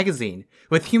Beings Magazine.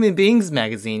 With Human Beings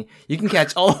Magazine, you can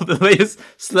catch all of the latest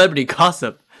celebrity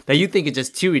gossip that you think is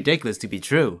just too ridiculous to be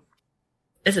true.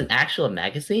 It's an actual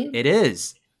magazine? It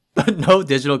is. But no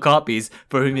digital copies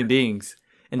for Human Beings.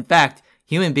 In fact,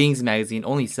 Human Beings Magazine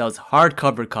only sells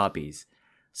hardcover copies,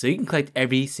 so you can collect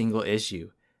every single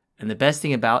issue. And the best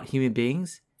thing about Human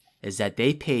Beings is that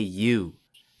they pay you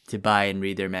to buy and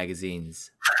read their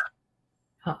magazines.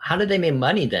 How did they make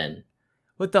money then?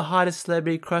 With the hottest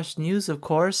celebrity crush news, of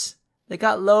course. They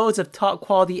got loads of top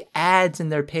quality ads in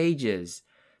their pages,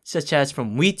 such as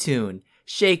from WeTune,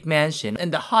 Shake Mansion,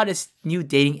 and the hottest new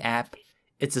dating app,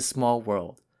 It's a Small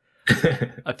World.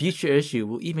 A future issue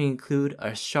will even include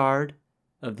a shard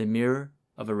of the Mirror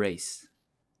of a Race.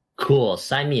 Cool.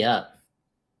 Sign me up.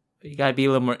 You gotta be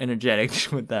a little more energetic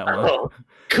with that one. Oh,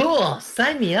 cool.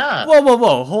 Sign me up.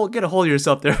 Whoa. Get a hold of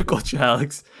yourself there, Coach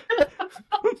Alex.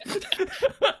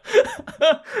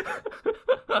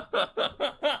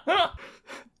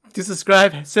 To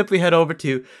subscribe, simply head over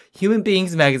to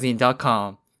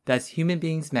humanbeingsmagazine.com. That's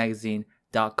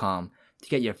humanbeingsmagazine.com to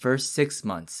get your first 6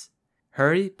 months.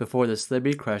 Hurry before the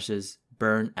celebrity crushes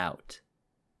burn out.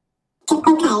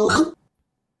 All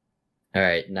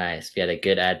right, nice. We had a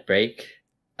good ad break.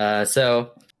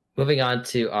 So moving on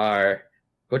to our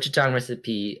gochujang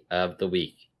recipe of the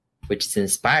week, which is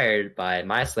inspired by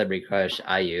my celebrity crush,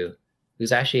 IU,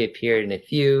 who's actually appeared in a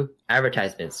few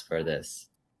advertisements for this.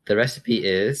 The recipe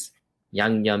is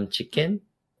yangnyeom chicken,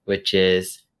 which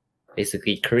is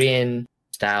basically Korean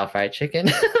style fried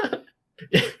chicken.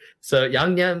 So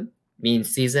yangnyeom means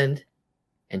seasoned,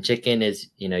 and chicken is,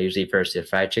 usually refers to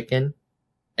fried chicken.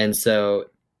 And so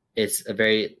it's a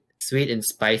very sweet and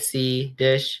spicy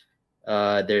dish.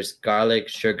 There's garlic,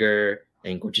 sugar,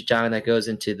 and gochujang that goes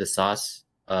into the sauce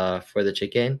for the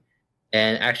chicken.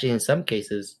 And actually, in some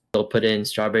cases, they'll put in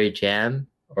strawberry jam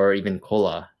or even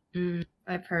cola.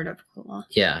 I've heard of cola.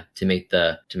 Yeah, to make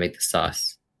the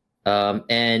sauce.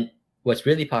 And what's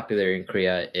really popular in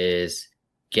Korea is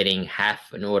getting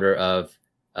half an order of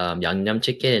yangnyeom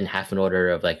chicken and half an order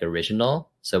of like original,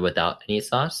 so without any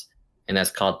sauce. And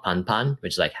that's called panpan,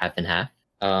 which is like half and half.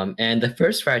 And the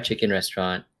first fried chicken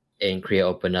restaurant in Korea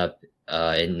opened up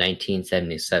in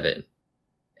 1977.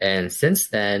 And since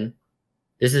then,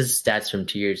 this is stats from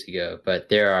 2 years ago, but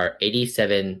there are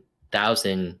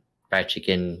 87,000 fried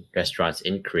chicken restaurants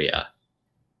in Korea.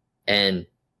 And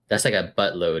that's like a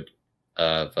buttload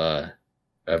of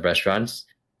restaurants.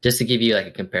 Just to give you like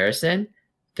a comparison,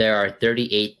 there are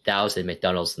 38,000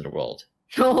 McDonald's in the world.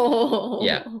 Oh.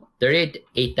 Yeah,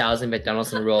 38,000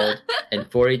 McDonald's in the world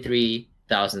and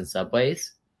 43,000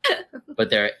 Subways. but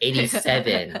there are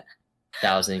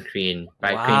 87,000 Korean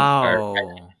fried Korean Wow.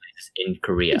 places in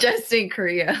Korea. Just in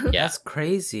Korea. Yeah, That's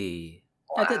crazy.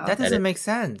 Wow. That doesn't is- make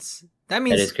sense. That that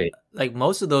means is great. like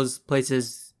most of those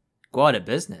places go out of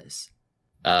business.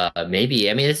 Maybe.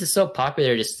 I mean, this is so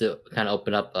popular just to kind of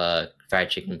open up a fried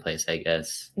chicken place, I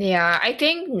guess. Yeah, I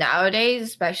think nowadays,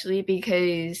 especially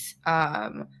because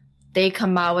they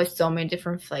come out with so many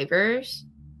different flavors,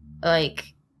 like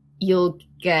you'll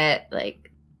get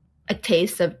like a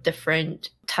taste of different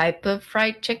type of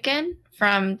fried chicken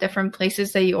from different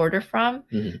places that you order from.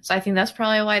 Mhm. So I think that's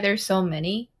probably why there's so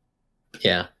many.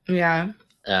 Yeah. Yeah.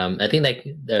 I think like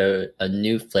a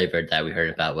new flavor that we heard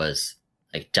about was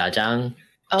like jajang.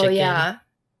 Oh Chicken. yeah.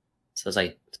 So it's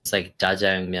like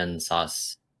jajangmyeon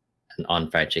sauce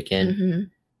on fried chicken, Hmm.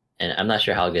 and I'm not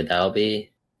sure how good that'll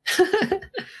be.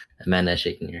 Amanda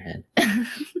shaking her head.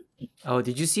 Oh,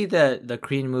 did you see the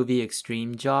Korean movie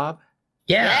Extreme Job?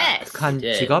 Yeah. Yes. Kan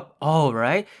did. Chigop? Oh,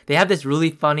 right. They have this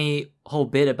really funny whole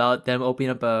bit about them opening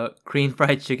up a Korean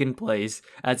fried chicken place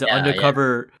as an Yeah,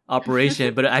 undercover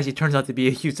operation, but it actually turns out to be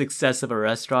a huge success of a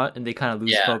restaurant, and they kind of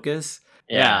lose Yeah. focus.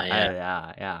 Yeah.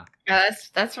 yeah. Yeah,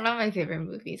 that's one of my favorite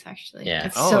movies actually. Yeah.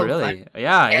 It's Oh, so really? fun.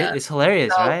 Yeah, Yeah. it's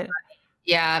hilarious, So right?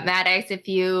 Yeah, Mad X, if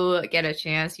you get a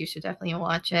chance, you should definitely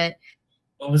watch it.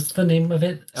 What was the name of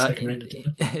it? So Uh, I can write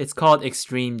it down. it's called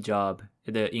Extreme Job,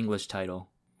 the English title.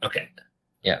 Okay.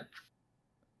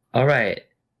 All right.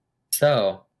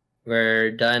 So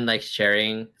we're done like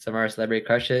sharing some of our celebrity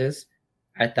crushes.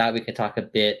 I thought we could talk a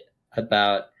bit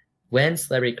about when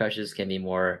celebrity crushes can be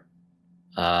more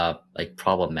like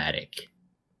problematic.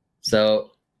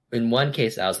 So in one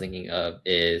case I was thinking of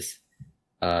is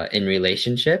in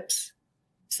relationships.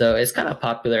 So it's kind of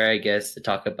popular, I guess, to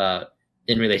talk about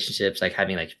in relationships like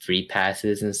having like free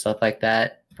passes and stuff like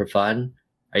that for fun.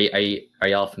 Are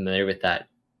y'all familiar with that?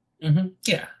 Mm-hmm.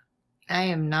 Yeah. I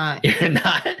am not. You're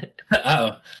not.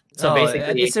 Oh. So Oh,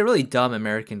 basically, it's a really dumb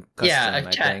American custom, yeah, I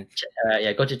chat. think.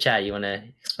 Yeah, go to chat. You want to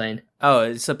explain?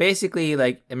 Oh, so basically,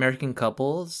 like American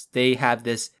couples, they have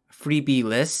this freebie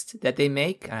list that they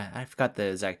make. I forgot the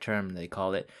exact term they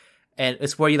call it, and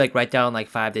it's where you like write down like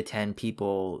 5 to 10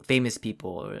 people, famous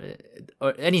people,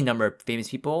 or any number of famous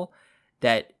people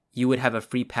that you would have a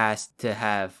free pass to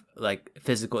have like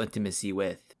physical intimacy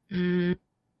with. Mm,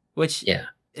 Which Yeah.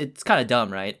 it's kind of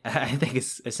dumb, right? I think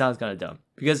it sounds kind of dumb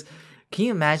because can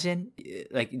you imagine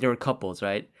like there were couples,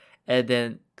 right? And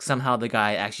then somehow the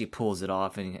guy actually pulls it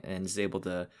off and is able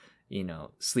to,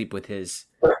 sleep with his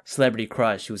celebrity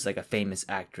crush who's like a famous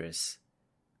actress.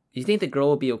 Do you think the girl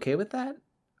would be okay with that?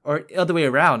 Or other way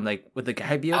around, like would the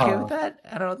guy be okay with that?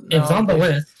 I don't know. It was on the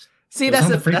list. See, It was that's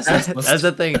on the, the free that's pass the, list. that's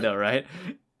the thing though, right?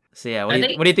 So yeah, what I do you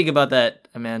think- what do you think about that,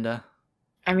 Amanda?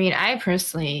 I mean, I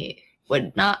personally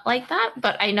would not like that,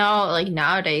 but I know like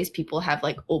nowadays people have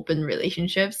like open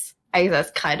relationships. I guess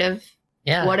that's kind of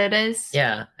Yeah. what it is.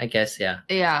 Yeah, I guess. Yeah,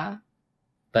 Yeah.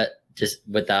 but just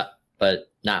but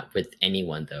not with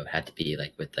anyone though. It had to be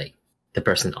like with like the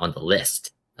person on the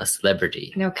list, a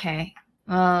celebrity. Okay.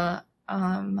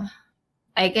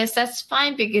 I guess that's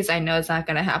fine because I know it's not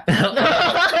gonna happen.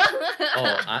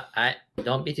 Oh, I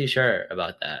don't be too sure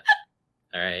about that.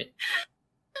 All right.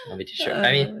 Don't be too sure.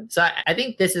 I mean, so I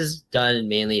think this is done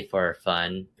mainly for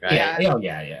fun, right? Yeah. Oh,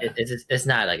 yeah. It's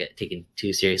not like taken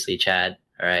too seriously, Chad.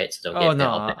 All right, so don't Oh get no,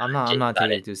 all I'm not about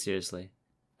taking it. it too seriously.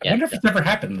 I wonder if it's ever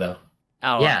happened, though.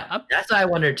 Oh, Yeah, that's what I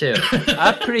wonder too.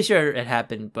 I'm pretty sure it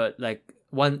happened, but like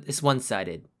it's one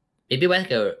sided. Maybe like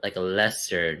a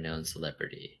lesser known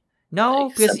celebrity. No,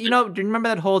 Like because something- do you remember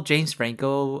that whole James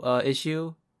Franco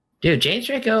issue? Dude, James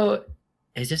Franco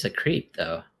is just a creep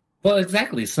though. Well,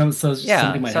 exactly. So Yeah,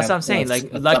 somebody might so that's what I'm have, saying.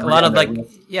 well, Like a lot of like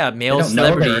they male don't know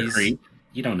they're a celebrities. creep.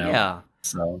 You don't know. Yeah,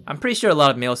 So I'm pretty sure a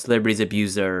lot of male celebrities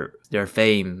abuse their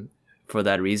fame for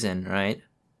that reason, right?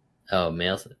 Oh,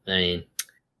 males. I mean,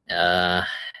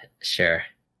 sure.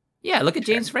 Yeah, look at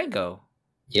James Franco.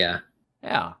 Yeah.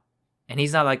 Yeah, and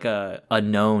he's not like a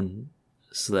known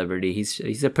celebrity.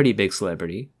 He's a pretty big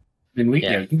celebrity. I mean,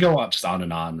 Yeah. you can go on just on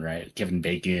and on, right? Kevin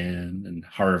Bacon and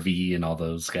Harvey and all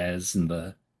those guys and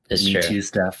the That's Me true. Too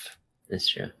stuff. That's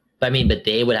true. But I mean, but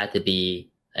they would have to be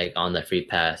like on the free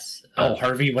pass. Oh,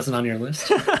 Harvey wasn't on your list?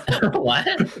 What?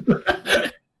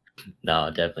 No,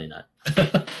 definitely not.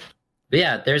 But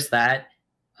yeah, there's that.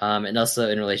 And also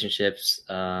in relationships,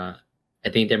 I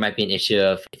think there might be an issue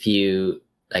of if you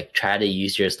like try to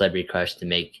use your celebrity crush to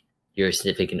make your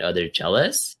significant other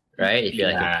jealous, right? If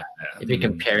you're like if you're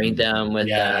comparing them with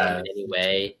them in any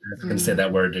way, I was going to say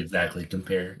that word exactly,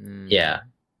 compare. Mm. yeah.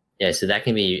 So that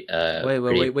can be Wait a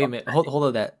pretty minute. Hold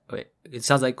on that. Wait. It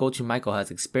sounds like Gochu Michael has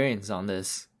experience on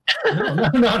this.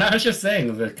 No, I was just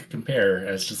saying the compare.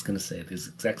 I was just gonna say these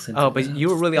exact same. Oh, thing. but you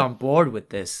were really on board with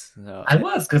this. So. I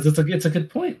was, because it's a good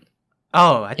point.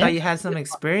 Oh, I Yeah. thought you had some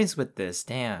experience with this.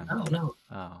 Damn. No.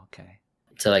 Oh, okay.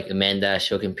 So like Amanda,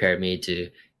 she'll compare me to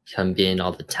Hyunbin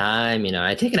all the time.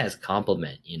 I take it as a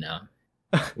compliment.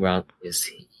 We're on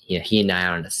he and I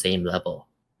are on the same level,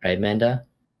 right, Amanda?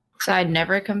 So I'd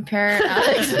never compare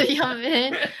Alex to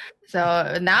Hyunbin.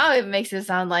 So now it makes it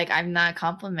sound like I'm not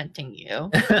complimenting you.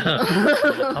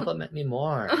 Compliment me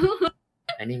more.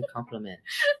 I need a compliment.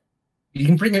 You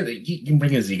can bring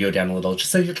his ego down a little.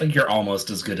 Just say you're almost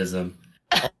as good as him.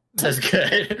 That's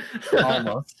good.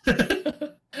 Almost.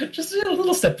 Just a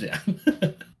little step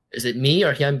down. Is it me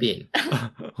or Hyunbin?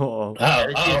 Oh.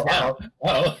 Oh.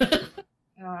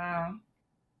 Wow.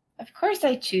 Of course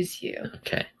I choose you.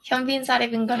 Okay. Hyunbin's not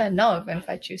even gonna know even if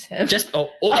I choose him. Just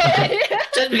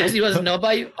just because he doesn't know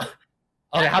about you.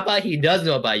 Okay, how about he does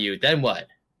know about you? Then what?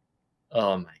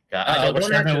 Oh my god! We're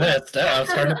starting a list.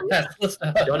 Starting a list.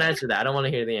 Don't answer that. I don't want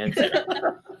to hear the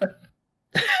answer.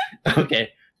 Okay.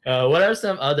 What are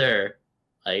some other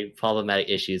problematic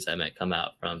issues that might come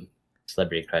out from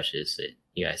celebrity crushes that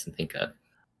you guys can think of?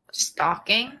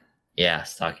 Stalking. Yeah,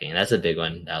 stalking. That's a big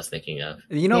one that I was thinking of.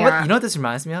 You know Yeah. what? You know what this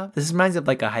reminds me of? This reminds me of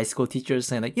like a high school teacher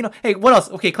saying like, hey, what else?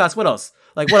 Okay, class, what else?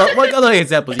 Like, what other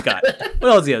examples you got?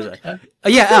 What else you got?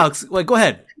 Yeah, Alex, go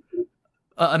ahead.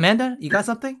 Amanda, you got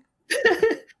something?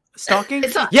 Stalking?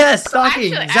 Yes,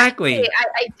 stalking. Exactly. Actually,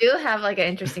 I do have like an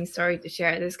interesting story to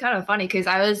share. It's kind of funny because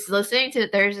I was listening to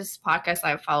there's this podcast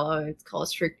I follow. It's called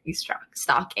Strictly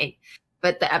Stalking,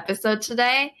 but the episode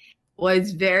today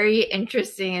was very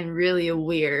interesting and really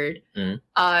weird.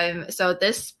 So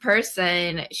this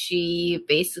person, she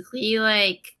basically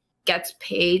like gets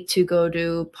paid to go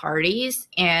to parties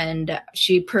and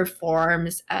she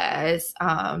performs as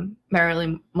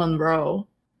Marilyn Monroe.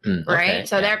 Right. Okay,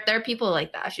 So yeah. there are people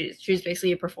like that. She's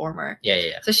basically a performer.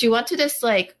 Yeah. So she went to this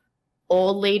like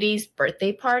old lady's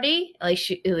birthday party. Like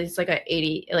it's like a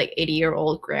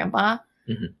 80-year-old grandma.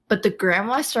 Mhm. But the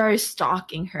grandma started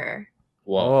stalking her.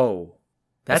 Whoa. Whoa.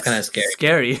 That's kinda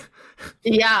scary.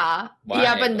 Yeah. Why?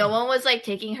 Yeah, but no one was like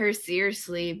taking her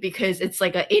seriously because it's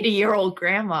like a 80-year-old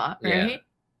grandma, right?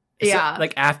 So, Yeah.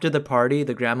 like after the party,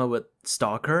 the grandma would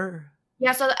stalk her?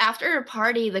 Yeah, so after her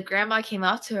party, the grandma came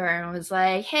up to her and was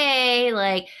like, "Hey,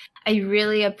 like, I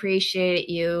really appreciate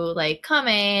you like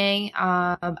coming,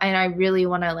 and I really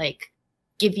want to like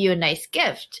give you a nice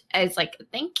gift as like a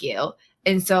thank you."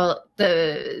 And so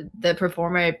the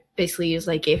performer basically just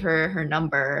like gave her her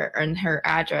number and her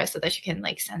address so that she can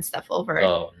like send stuff over.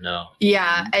 Oh no.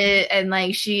 Yeah, and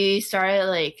like she started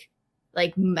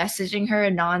like messaging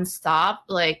her nonstop,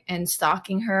 like and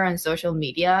stalking her on social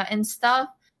media and stuff,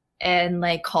 and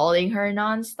like calling her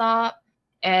nonstop.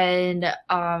 And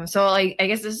so like I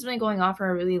guess this has been going on for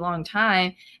a really long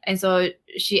time, and so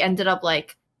she ended up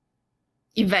like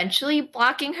eventually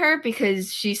blocking her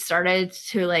because she started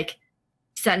to like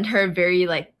send her very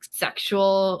like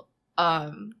sexual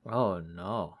Oh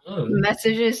no.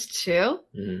 messages too.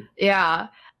 Mhm. Yeah.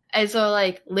 And so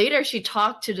like later she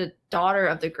talked to the daughter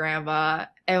of the grandma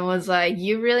and was like,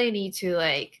 you really need to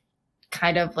like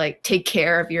kind of like take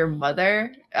care of your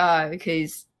mother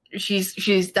because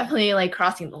she's definitely like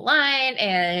crossing the line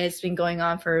and it's been going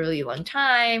on for a really long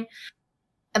time.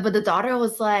 But the daughter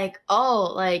was like,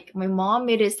 oh, like my mom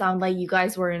made it sound like you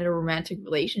guys were in a romantic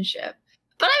relationship.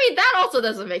 But I mean, that also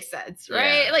doesn't make sense,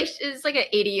 right? Yeah. Like it's like an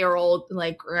 80-year-old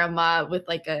like grandma with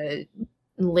like a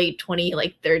late 20,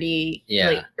 like 30, Yeah.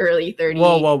 like early 30.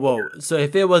 Whoa. So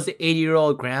if it was an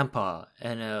 80-year-old grandpa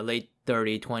and a late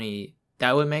 30, 20,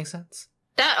 that would make sense?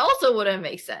 That also wouldn't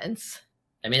make sense.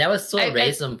 I mean, that was still I-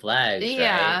 raise some flags,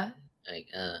 Yeah. right? Like,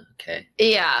 okay.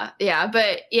 Yeah,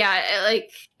 but yeah, like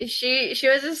she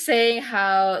was just saying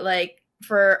how like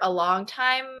for a long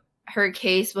time her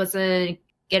case wasn't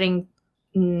getting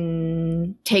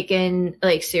taken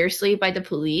like seriously by the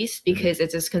police because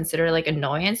it's just considered like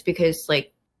annoyance because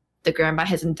like the grandma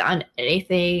hasn't done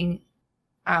anything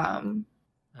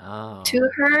Oh. to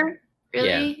her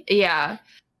really. Yeah.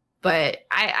 But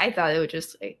I thought it was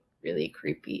just like really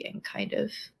creepy and kind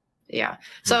of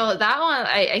so that one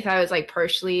I thought was like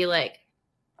partially like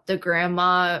the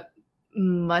grandma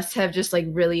must have just like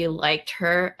really liked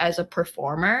her as a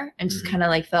performer and just Mhm. kind of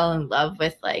like fell in love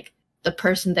with like the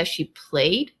person that she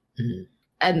played Mhm.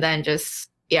 and then just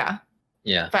Yeah.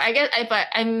 but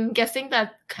I'm guessing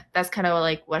that that's kind of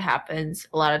like what happens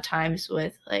a lot of times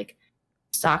with like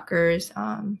stalkers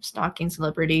stalking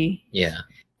celebrity. Yeah.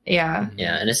 Yeah.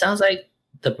 And it sounds like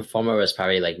the performer was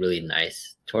probably like really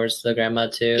nice towards the grandma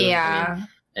too. I mean, Yeah.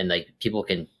 and like people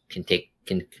can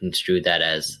construe that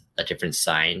as a different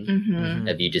sign Mm-hmm.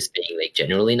 of you just being like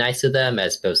genuinely nice to them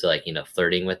as opposed to like, you know,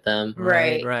 flirting with them.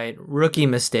 Right. Right. Rookie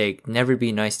mistake. Never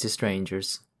be nice to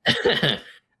strangers. But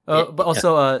Yeah.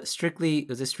 also, strictly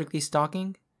was it strictly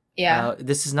stalking? Yeah.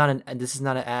 This is not an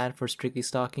ad for strictly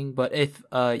stalking. But if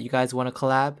you guys want to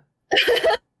collab,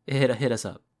 hit us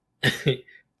up.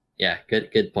 Yeah,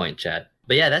 good point, Chad.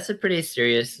 But yeah, that's a pretty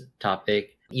serious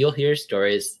topic. You'll hear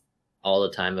stories all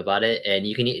the time about it, and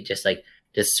you can just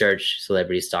search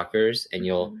celebrity stalkers, and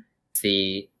you'll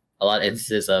see a lot of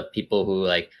instances of people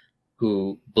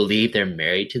who believe they're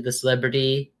married to the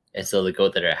celebrity, and so they go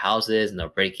to their houses and they'll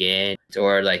break in,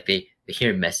 or like they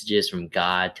hear messages from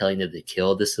God telling them to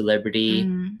kill the celebrity.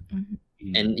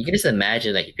 Mm-hmm. And you can just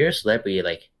imagine, like, if you're a celebrity,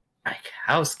 like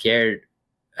how scared,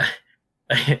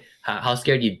 how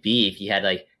scared you'd be if you had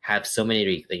have so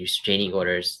many like restraining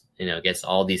orders, you know, against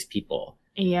all these people,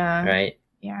 Yeah. right?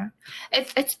 Yeah.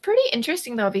 It's pretty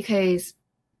interesting though, because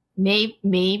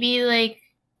maybe like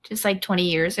just like 20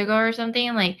 years ago or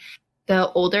something, like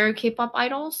the older K-pop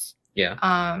idols, Yeah.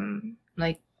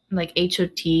 like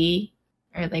HOT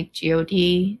or like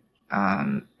GOD,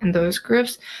 and those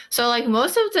groups. So like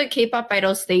most of the K-pop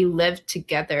idols, they live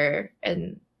together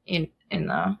in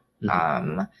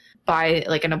by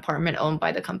like an apartment owned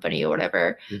by the company or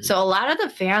whatever. Mhm. So a lot of the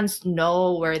fans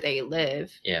know where they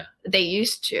live. Yeah. They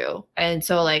used to. And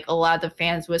so like a lot of the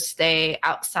fans would stay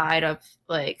outside of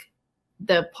like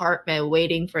the apartment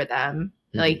waiting for them,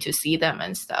 like to see them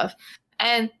and stuff.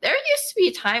 And there used to be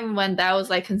a time when that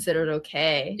was like considered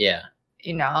okay. Yeah.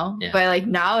 You know? Yeah. But like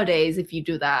nowadays if you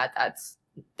do that,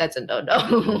 that's a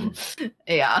no-no.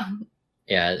 Yeah.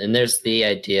 Yeah. And there's the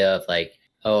idea of like,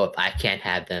 oh, if I can't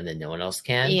have them, then no one else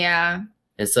can. Yeah.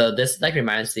 And so this like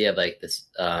reminds me of like this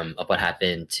of what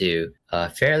happened to a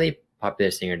fairly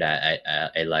popular singer that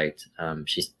I liked.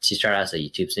 She started out as a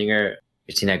YouTube singer,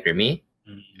 Christina Grimmie.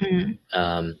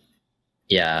 Mm.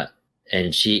 Yeah,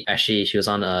 and she was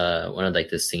on one of like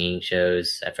the singing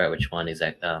shows. I forgot which one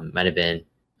exactly. Might have been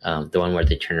the one where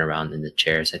they turn around in the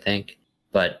chairs, I think.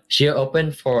 But she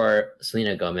opened for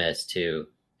Selena Gomez too,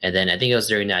 and then I think it was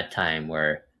during that time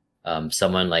where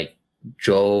someone like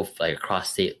drove like across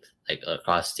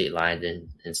state lines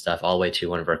and stuff all the way to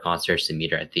one of her concerts to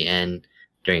meet her at the end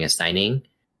during a signing,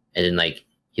 and then like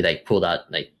he like pulled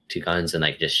out like two guns and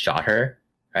like just shot her,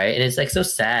 right? And it's like so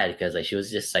sad because like she was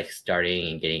just like starting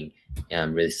and getting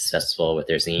really successful with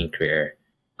their singing career,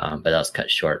 but that was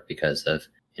cut short because of,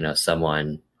 you know,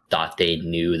 someone thought they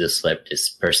knew this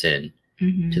person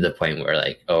Mhm. to the point where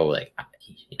like, oh, like,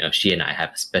 you know, she and I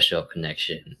have a special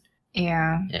connection.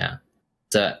 Yeah. Yeah.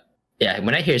 So yeah,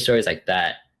 when I hear stories like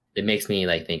that, it makes me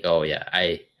like think, oh yeah,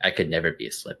 I could never be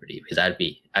a celebrity because I'd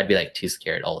be like too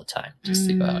scared all the time just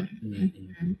to go out.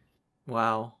 Mhm.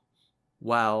 Wow.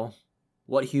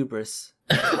 What hubris.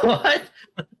 What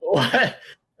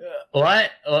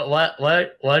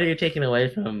are you taking away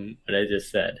from what I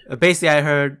just said? Basically, I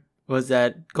heard was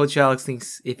that Coach Alex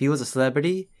thinks if he was a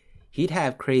celebrity, he'd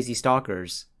have crazy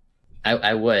stalkers.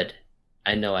 I would.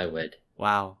 I know I would.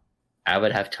 Wow. I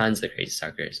would have tons of crazy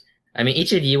stalkers. I mean,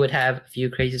 each of you would have a few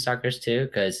crazy stalkers too,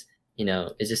 because, you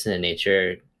know, it's just in the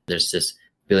nature. There's just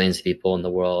billions of people in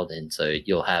the world, and so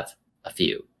you'll have a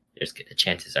few. The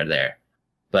chances are there.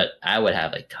 But I would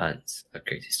have like tons of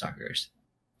crazy stalkers.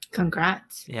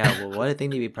 Congrats. Yeah, well, what a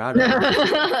thing to be proud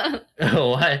of.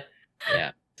 What?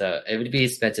 Yeah. So it would be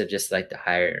expensive just like to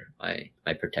hire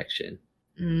my protection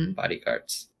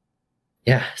bodyguards.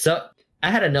 Yeah. So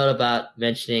I had a note about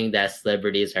mentioning that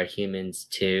celebrities are humans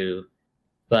too,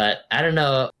 but I don't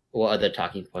know what other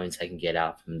talking points I can get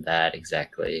out from that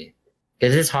exactly,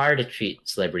 because it's hard to treat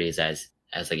celebrities as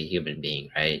like a human being,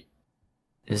 right?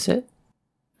 Is it?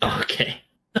 Okay.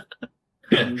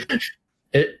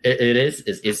 It is.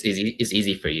 It's easy. It's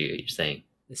easy for you. You're saying.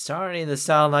 It's starting to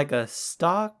sound like a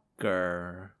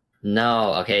stalker.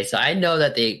 No. Okay. So I know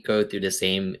that they go through the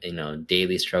same, you know,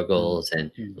 daily struggles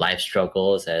and life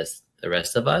struggles as the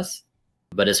rest of us,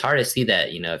 but it's hard to see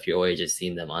that, you know, if you're always just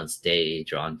seeing them on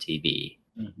stage or on TV.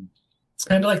 Mm-hmm. It's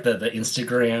kind of like the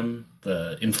Instagram,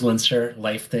 the influencer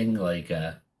life thing, like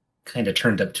kind of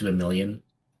turned up to 1 million.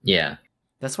 Yeah.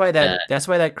 That's why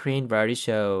that Korean variety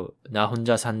show 나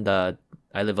혼자 산다,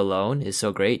 I Live Alone is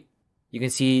so great. You can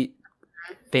see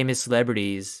famous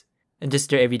celebrities and just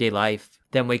their everyday life.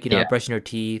 Them waking up, brushing their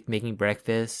teeth, making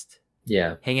breakfast,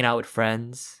 hanging out with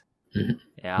friends. Mhm.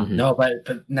 Yeah. Mhm. No,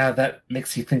 but now that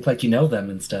makes you think like you know them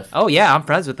and stuff. Oh yeah, I'm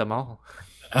friends with them all.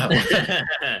 Oh.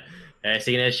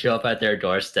 So you're gonna show up at their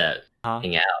doorstep,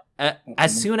 hang out.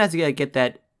 As soon as you get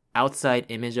that outside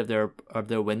image of their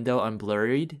window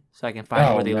unblurred, so I can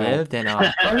find where they live, then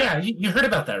Oh yeah, you heard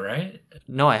about that, right?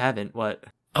 no, I haven't. What?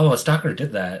 Oh, a stalker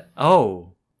did that.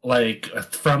 Oh. Like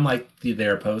from like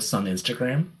their posts on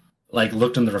Instagram, like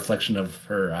looked in the reflection of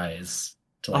her eyes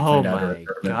to like Oh find out her.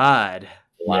 my god.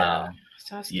 Wow.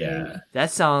 So scary. Yeah,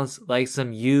 That sounds like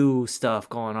some you stuff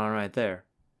going on right there.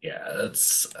 yeah.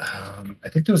 That's. I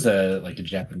think there was a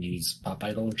Japanese pop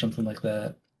idol or something like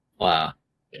that. Wow.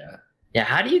 Yeah. Yeah,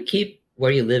 how do you keep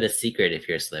where you live a secret if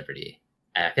you're a celebrity?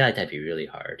 I feel like that'd be really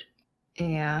hard.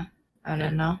 Yeah. I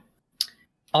don't know.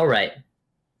 All right.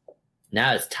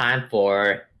 Now it's time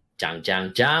for Zhang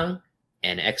Zhang Zhang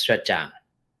and extra Zhang.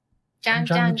 Jang,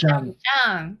 Jang, jang, jang, jang.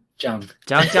 jang. Jump.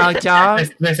 Jang Jang Jang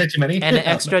Did I say too many? and an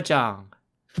extra Jang.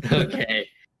 Okay.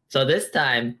 So this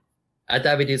time, I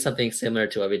thought we'd do something similar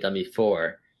to what we've done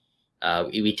before.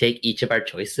 We take each of our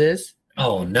choices,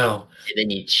 Oh no. and then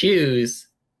you choose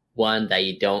one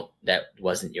that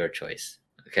wasn't your choice.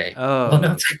 Okay. Oh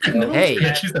no. Oh. No one's Hey.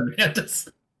 gonna choose Amanda's.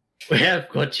 We have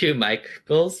Gochu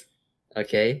Michaels,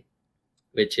 okay,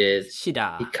 which is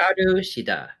Shida. Hikaru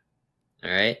Shida.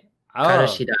 All right. Oh. Hikaru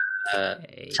Shida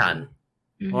Okay. Chan.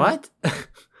 Mhm. What?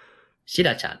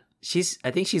 Shida Chan. I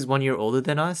think she's 1 year older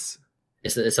than us.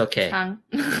 It's okay. Jang.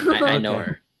 I know Okay.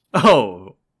 her.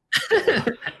 Oh.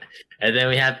 And then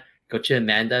we have Gochu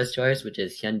Amanda's choice, which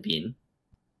is Hyunbin.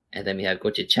 And then we have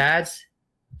Gochu Chad's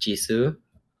Jisoo.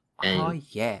 And Oh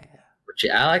yeah. Gochu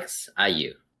Alex,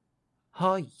 IU.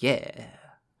 Oh yeah.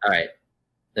 All right.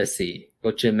 Let's see.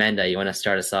 Gochu Amanda, you want to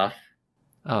start us off?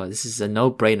 Oh, this is a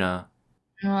no-brainer.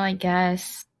 Well, I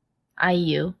guess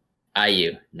IU.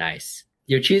 IU. Nice.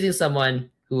 You're choosing someone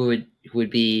who would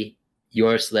be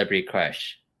your celebrity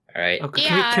crush. All right. Okay,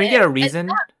 Yeah, can we get a it's reason?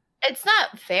 It's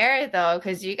not fair though,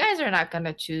 because you guys are not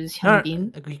gonna choose No,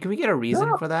 Hyunbin. can we get a reason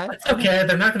No. for that? It's okay.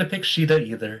 They're not gonna pick Shida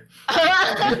either.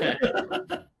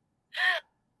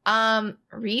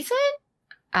 Reason?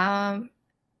 I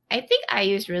think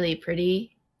IU's really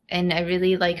pretty, and I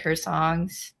really like her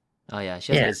songs. Oh yeah,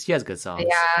 Yeah. she has good songs.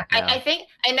 Yeah, I think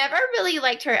I never really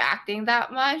liked her acting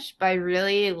that much, but I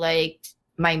really liked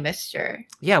My Mister.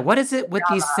 Yeah, what is it with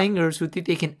these singers who think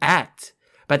they can act?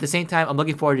 But at the same time, I'm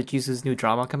looking forward to Jisoo's new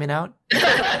drama coming out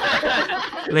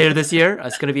later this year.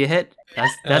 It's gonna be a hit.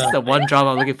 That's the one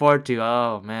drama I'm looking forward to.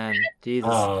 Oh man, Jesus.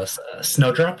 Oh,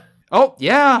 Snowdrop. Oh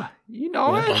yeah, you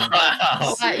know Yeah. it.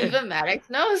 Wow. What even Maddox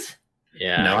knows?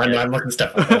 Yeah. No, I'm looking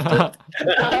stuff up.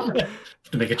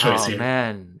 to make a choice Oh here.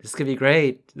 man, this could be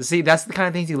great. See, that's the kind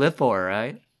of things you live for,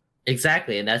 right?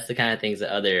 Exactly, and that's the kind of things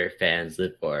that other fans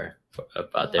live for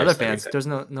about their Other celebrity fans, crush. there's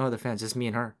no other fans, just me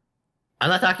and her. I'm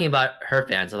not talking about her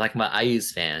fans. I'm talking about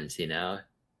IU's fans. You know,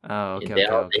 Oh, okay, they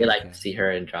okay, they like okay. to see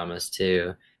her in dramas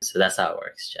too. So that's how it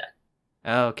works, Chad.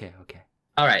 Oh, okay, okay.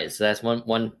 All right, so that's one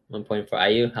point for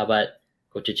IU. How about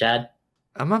Gochu Chad?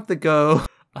 I'm gonna have to go.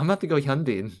 I'm gonna have to go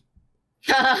Hyunbin.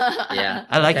 Yeah.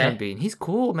 I like Okay. Hyunbin. He's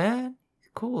cool, man. He's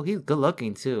cool. He's good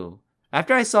looking too.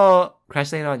 After I saw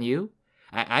Crash Landing on You,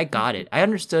 I got it. I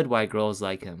understood why girls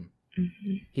like him.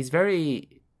 Mhm. He's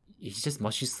just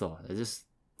멋있어.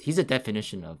 He's a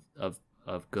definition of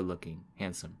good looking,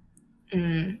 handsome.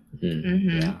 Mm, Hmm.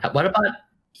 mhm. Yeah. What about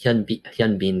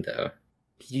Hyunbin though?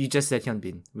 You just said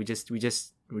Hyunbin. We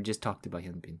just talked about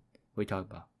Hyunbin. What are you talking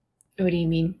about? What do you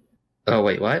mean? Oh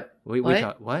wait, what?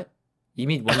 What? You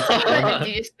mean one Did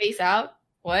you just space out?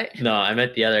 What? No, I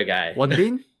meant the other guy. one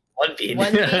bean? Hyunbin.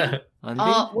 Wonbin?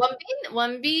 One bean?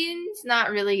 Wonbin's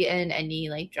not really in any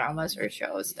like dramas or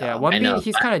shows. Though. Yeah, one I bean. know.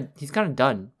 He's kind of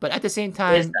done. But at the same Yes,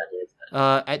 time, that is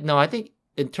that. no, I think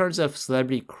in terms of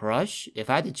celebrity crush, if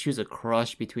I had to choose a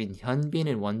crush between Hyunbin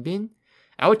and Wonbin,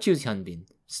 I would choose Hyunbin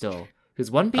still,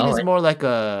 because Wonbin Oh, is right. more like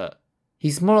a.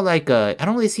 He's more like a. I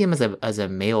don't really see him as a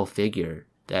male figure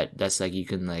that's like you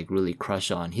can like really crush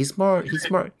on. He's more. It's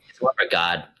more of a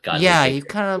god. Yeah, figure. he's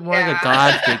kind of more like a Yeah.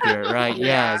 god figure, right? Yeah,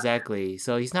 Yeah. exactly.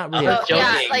 So he's not really. I'm a not So,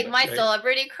 yeah, joking, like my right?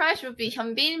 celebrity crush would be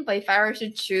Hyunbin, but if I were to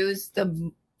choose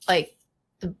the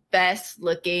best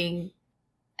looking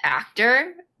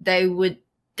actor, they would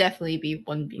definitely be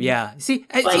Wonbin. Yeah. See,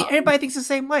 Like- everybody thinks the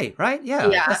same way, right? Yeah.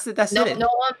 Yeah. That's no, it. no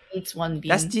one beats Wonbin.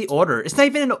 That's the order. It's not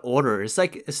even an order. It's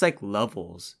like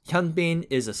levels. Hyunbin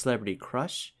is a celebrity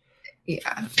crush,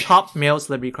 yeah. top male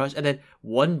celebrity crush, and then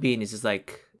Wonbin is just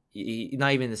like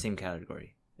not even in the same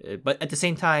category. But at the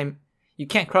same time, you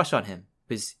can't crush on him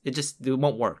because it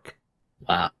won't work.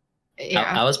 Wow. Yeah.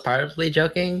 I was partially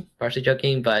joking,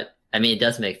 but I mean it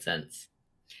does make sense.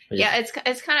 Yeah,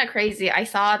 it's kind of crazy. I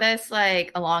saw this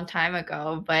like a long time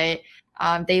ago, but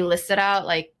they listed out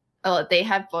like they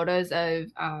had photos of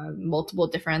multiple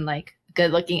different like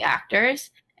good-looking actors,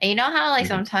 and you know how like Mhm.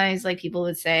 sometimes like people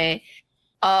would say,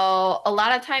 oh, a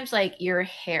lot of times like your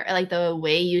hair, like the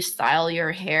way you style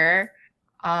your hair,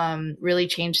 really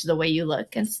changes the way you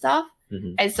look and stuff.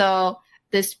 Mhm. And so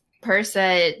this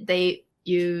person, they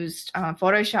used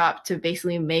Photoshop to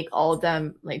basically make all of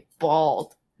them like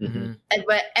bald. Mhm.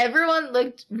 But everyone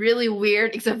looked really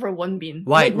weird except for Wonbin.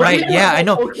 Right, Like, right. Wonbin Yeah, was I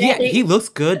know. like, okay. He looks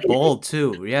good bald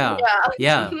too. Yeah. Yeah.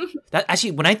 Yeah. That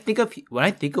actually when I think of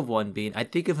Wonbin, I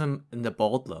think of him in the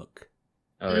bald look.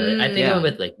 Oh, really? I think Yeah. of him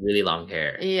with like really long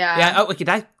hair. Yeah, oh, okay,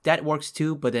 that works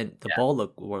too, but then the bald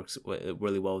look works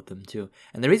really well with him too.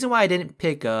 And the reason why I didn't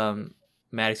pick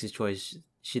Maddox's choice,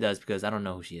 she does because I don't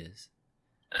know who she is.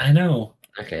 I know.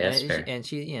 Okay, that's fair. And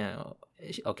she,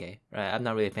 okay, right. I'm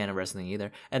not really a fan of wrestling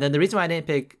either. And then the reason why I didn't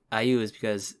pick IU is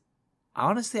because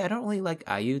honestly, I don't really like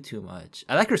IU too much.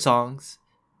 I like her songs.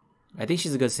 I think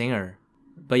she's a good singer,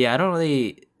 but yeah, I don't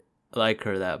really like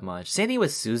her that much. Same thing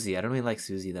with Suzy. I don't really like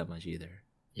Suzy that much either.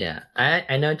 Yeah,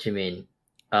 I know what you mean.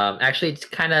 Actually, it's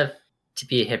kind of to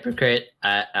be a hypocrite,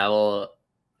 I will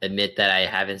admit that I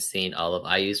haven't seen all of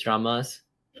IU's dramas.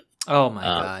 Oh my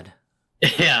god!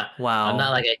 Yeah, Wow. I'm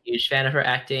not like a huge fan of her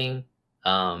acting.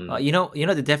 You know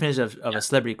the definition of a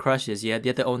celebrity crush is you have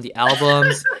to own the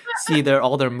albums, see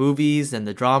all their movies and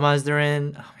the dramas they're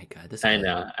in. Oh my god, this. I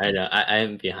know. I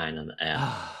am behind on that.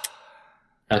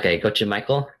 Yeah. Okay, go to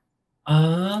Michael.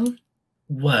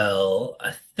 Well,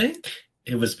 I think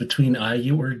it was between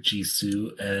IU or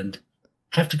Jisoo, and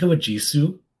I have to go with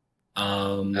Jisoo.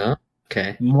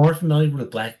 Okay. More familiar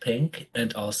with Blackpink,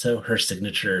 and also her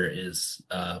signature is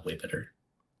way better.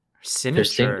 Her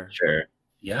signature.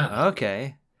 Yeah.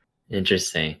 Okay.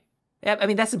 Interesting. Yeah, I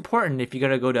mean that's important if you're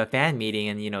gonna go to a fan meeting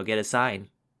and get a sign.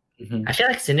 Mm-hmm. I feel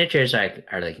like signatures are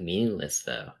like meaningless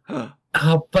though.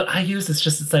 But IU's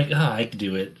it's like I can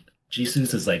do it.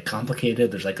 Jisoo's is like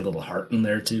complicated. There's like a little heart in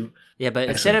there too. Yeah, but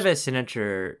instead of a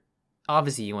signature,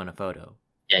 obviously you want a photo.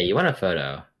 Yeah, you want a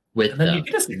photo with And then them. you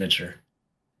get a signature.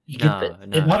 You No,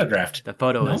 get it autographed. The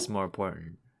photo No? is more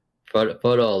important. Photo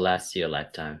will last you a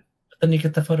lifetime. Then you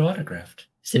get the photo autographed.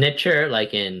 Signature,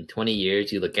 like in 20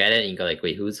 years, you look at it and you go like,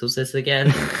 wait, who's this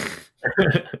again?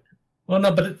 Well,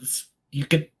 no, but you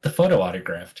get the photo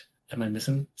autographed. Am I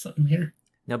missing something here?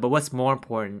 No, but what's more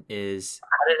important is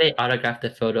How did they autograph the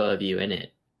photo of you in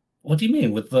it? What do you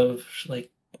mean with those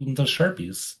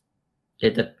Sharpies?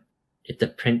 It's the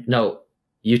print. No,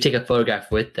 you take a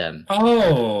photograph with them.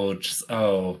 Oh,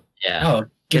 Yeah. Oh, you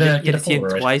get get a to see it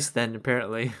Polaroid. twice. Then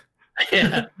apparently,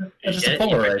 Yeah. Just a You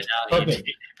print Polaroid. it out, you Okay. take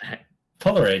it back.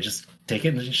 Polaroid, just take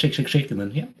it and shake, and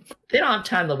then yeah. They don't have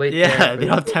time to wait. yeah, there they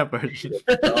don't have time for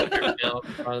it. film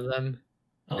in front of them.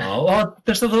 Oh, well,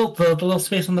 there's the little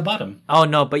space on the bottom. Oh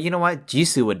no, but you know what?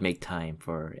 Jisoo would make time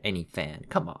for any fan.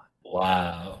 Come on,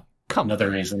 Wow, come another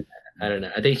on. reason. I don't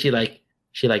know. I think she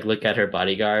looked at her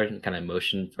bodyguard and kind of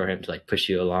motioned for him to like push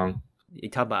you along. You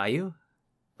talk about IU?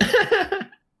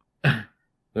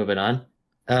 Moving on.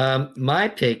 My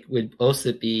pick would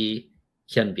also be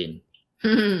Hyunbin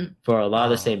for a lot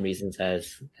of the same reasons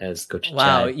as Coach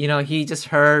Wow, Chad. he just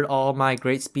heard all my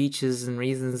great speeches and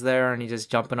reasons there, and he's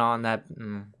just jumping on that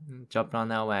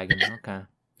wagon. Okay.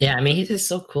 Yeah, I mean he's just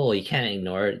so cool. You can't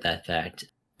ignore that fact.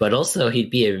 But also he'd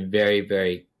be a very,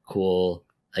 very cool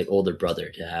like older brother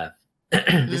to have.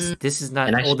 This is not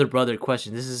And an actually- older brother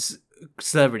question. This is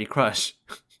celebrity crush.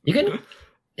 You can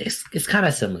it's kind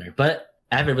of similar, but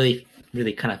I have a really,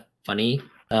 really kind of funny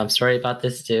story about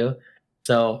this too.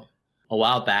 So a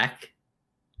while back,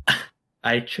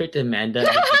 I tricked Amanda.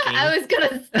 into thinking- I was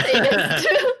gonna say this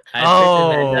too. I tricked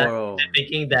Amanda Oh, into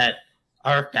thinking that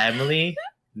our family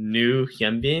knew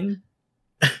Hyunbin.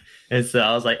 And so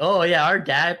I was like, oh yeah, our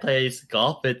dad plays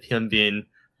golf with Hyunbin,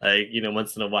 like,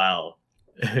 once in a while.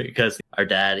 Because our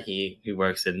dad, he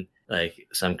works in like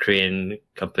some Korean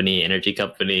company, energy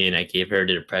company, and I gave her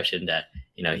the impression that,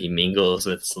 he mingles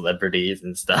with celebrities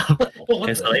and stuff.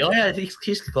 And so like, oh yeah, he's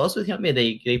close with Hyunbin.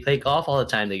 They play golf all the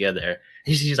time together.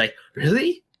 And she's like,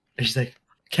 really? And she's like,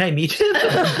 can I meet him?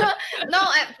 No,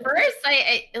 at first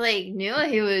I like knew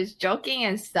he was joking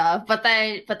and stuff, but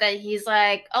then he's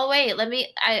like, "Oh wait, let me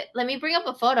bring up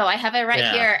a photo. I have it right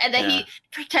Yeah, here." And then he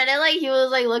pretended like he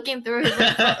was like looking through his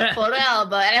like, photo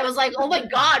album, and I was like, "Oh my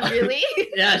god, really?"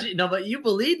 Yeah, no, but you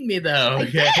believed me though. I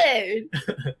did.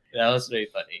 That was very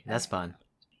funny. that's fun.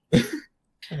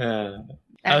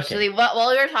 Actually, while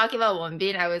we were talking about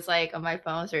Wonbin, I was like on my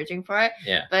phone searching for it.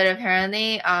 Yeah. But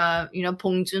apparently,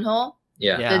 Bong Joon-ho,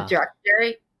 Yeah. Yeah. the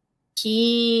director,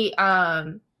 he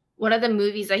one of the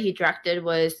movies that he directed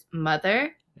was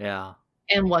Mother, Yeah.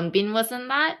 and Wonbin was in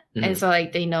that, Mhm. and so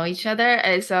like they know each other,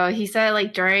 and so he said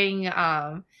like during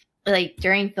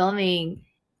filming,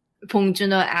 Bong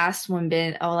Joon-ho asked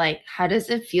Wonbin, "Oh, like how does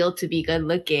it feel to be good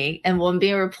looking?" And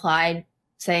Wonbin replied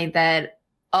saying that,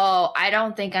 oh, I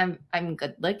don't think I'm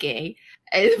good looking.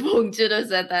 And Bong Joon-ho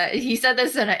said that. He said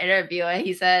this in an interview, and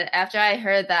he said, after I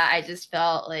heard that, I just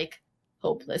felt like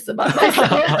hopeless about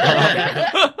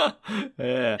myself.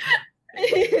 Yeah.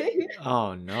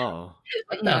 Oh no.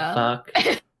 What the Yeah. fuck?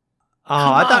 Oh,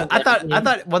 I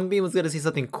thought One Bean was gonna say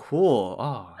something cool.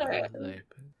 Oh, I was like,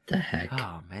 The heck?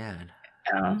 oh man.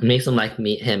 Yeah. It makes him like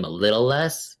him a little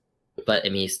less, but I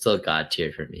mean, he's still god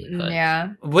tier for me. But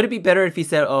Yeah. Would it be better if he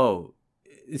said, "Oh,"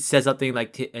 said something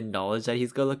like to acknowledge that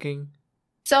he's good looking?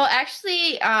 So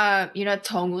actually, you know,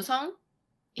 Tong Woo-sung,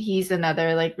 he's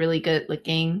another like really good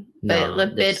looking, but No, a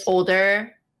bit this-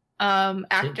 older too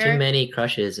actor. many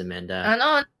crushes, Amanda. I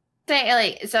know. Saying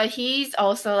like, so he's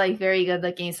also like very good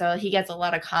looking. So he gets a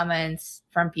lot of comments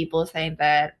from people saying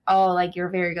that, oh, like you're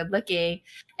very good looking,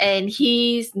 and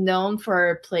he's known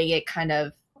for playing it kind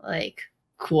of like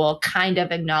cool, kind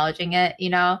of acknowledging it, you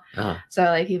know. Oh. So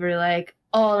like people are like,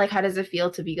 oh, like how does it feel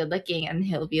to be good looking? And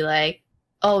he'll be like,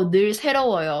 oh, there's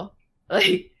oil.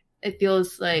 Like it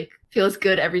feels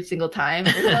good every single time,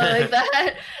 or something like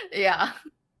that. Yeah.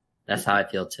 That's how I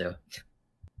feel too.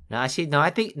 No, actually, no. I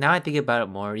think about it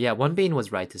more. Yeah, One Bean was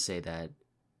right to say that.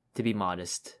 To be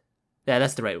modest. Yeah,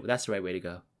 that's the right way to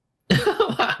go.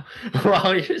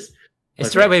 Wow, you're just... It's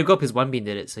Okay. the right way to go because One Bean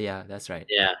did it. So yeah, that's right.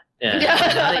 Yeah. Yeah, Now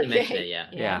that you okay. mention it, yeah,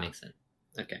 Yeah. that makes sense.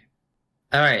 Okay.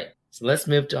 All right. So let's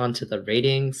move on to the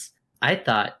ratings. I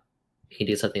thought we could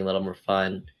do something a little more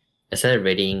fun. Instead of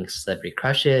rating celebrity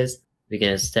crushes, we can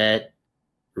instead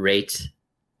rate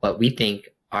what we think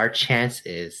our chance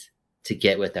is to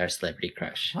get with our celebrity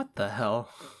crush. What the hell?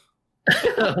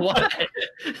 What?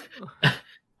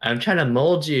 I'm trying to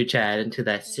mold you, Chad, into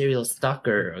that serial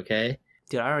stalker, okay?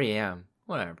 Dude, I already am.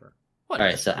 Whatever. All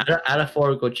right, so out of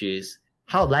 4 go choose,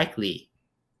 how likely?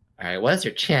 All right, what is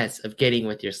your chance of getting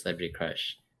with your celebrity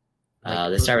crush?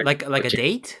 Let's start with like a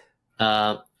date.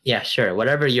 yeah, sure,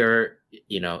 whatever your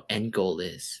end goal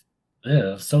is.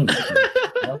 Yeah, so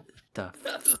The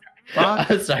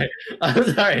I'm sorry. All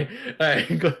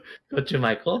right, go to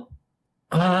Michael.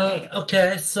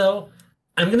 okay, so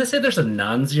I'm gonna say there's a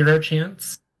non-zero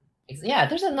chance. Yeah,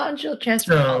 there's a non-zero chance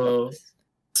for all of this.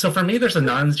 So for me, there's a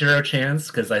non-zero chance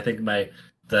because I think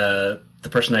the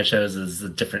person I chose is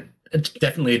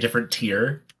definitely a different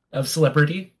tier of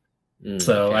celebrity.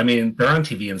 So Okay. I mean, they're on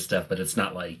TV and stuff, but it's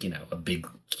not like a big,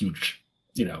 huge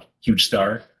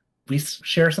star. We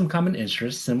share some common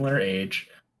interests, similar age.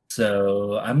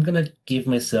 So I'm gonna give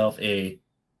myself I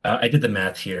did the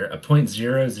math here, a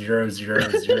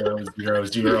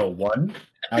 0.00000001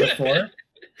 out of 4.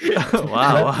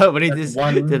 Wow, when he That's just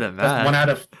one, did the that's math. 1 out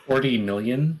of 40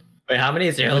 million. Wait, how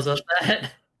many zeros was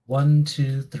that? 1,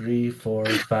 2, 3, 4,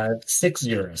 5, 6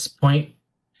 zeros. Point,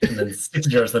 and then 6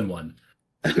 zeros, then 1.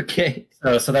 Okay.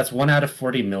 So that's 1 out of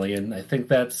 40 million. I think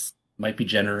might be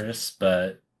generous,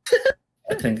 but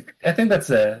I think that's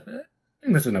an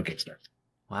okay start.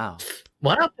 Wow.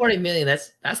 1 out of 40 million.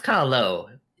 That's kind of low,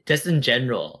 just in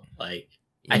general. Like,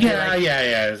 I feel Yeah. like-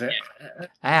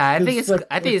 I think it's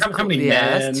how many yeah,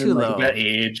 men that's too and, low. that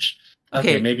age.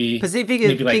 Okay, Okay, maybe. Because think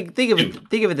maybe like of 2.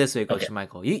 it this way, Coach Okay.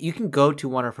 Michael. You can go to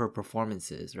one of her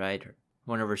performances, right?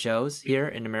 One of her shows here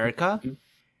in America,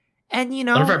 and one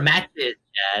of our matches,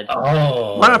 Chad.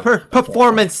 Oh, one of her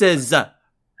performances.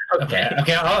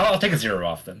 Okay. I'll take a 0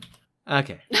 off then.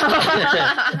 Okay.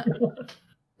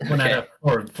 1 out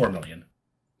of 4 million.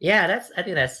 Yeah, I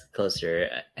think that's closer.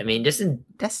 I mean, just in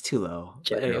That's too low. But,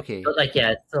 general. okay. But like,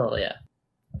 yeah, it's still, yeah.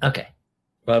 Okay.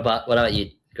 What about you,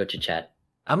 Coach Chad?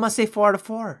 I must say 4 out of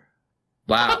 4.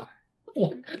 Wow.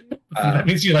 That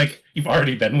means you've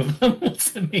already been with them.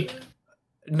 What's that mean?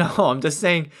 No, I'm just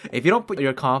saying if you don't put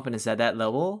your confidence at that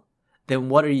level, then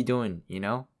what are you doing?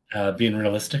 Being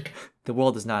realistic. The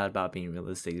world is not about being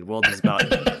realistic. The world is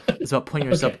about putting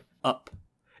yourself up.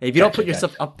 If you don't put Gotcha.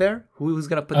 yourself up there, who's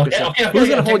gonna put Okay, yourself? okay, Who's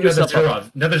gonna I'll hold take yourself another 0 up?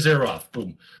 off. Another 0 off.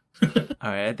 Boom.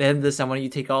 All right. At the end of this, I want you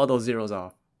to take all those zeros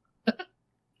off.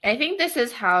 I think this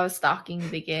is how stalking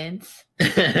begins.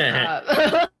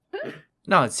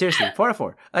 No, seriously, 4 out of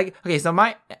 4. Like, okay, so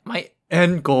my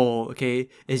end goal, okay,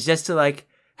 is just to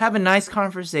have a nice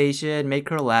conversation, make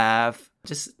her laugh.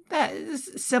 Just that,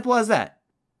 it's simple as that.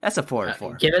 That's a 4 out of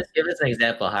 4. Give us an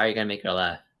example. How are you gonna make her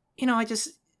laugh? I just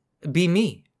be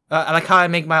me. I like how I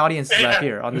make my audience laugh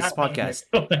here on this podcast.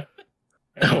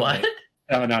 What?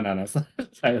 No.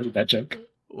 Sorry, that joke.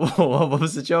 What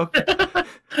was the joke?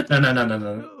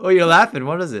 No. Oh, you're laughing.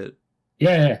 What is it?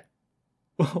 Yeah.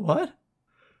 What?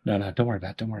 No. Don't worry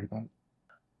about it. All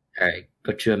right,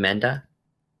 go to Amanda.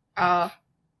 Oh,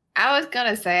 I was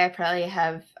gonna say I probably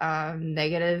have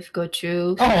negative go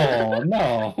to Oh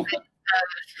no.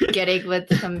 getting with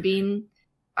Sunbin.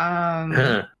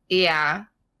 Yeah.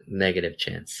 Negative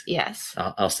chance. Yes.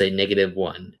 I'll say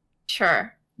 -1.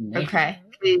 Sure. Okay.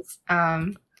 Please.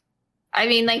 I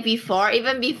mean, like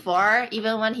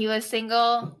even when he was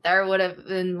single, there would have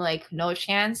been like no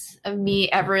chance of me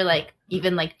ever like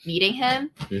even like meeting him.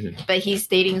 Mhm. But he's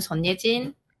dating Son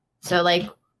Ye-jin, so like,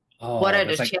 what are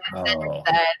the that's chances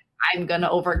that I'm gonna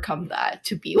overcome that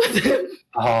to be with him?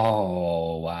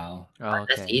 Oh, wow. Oh,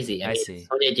 That's okay. easy. I mean, see.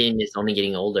 Son Ye-jin is only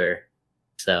getting older,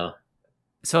 so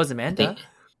So is I Amanda. think.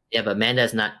 Yeah, but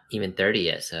Amanda's not even 30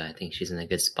 yet, so I think she's in a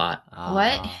good spot.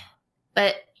 What? Ah.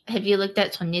 But have you looked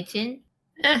at Son Ye-jin?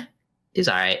 He's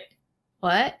all right.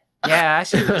 What? Yeah,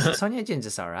 actually, Son Ye-jin's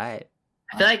just alright.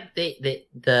 I feel like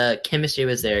the chemistry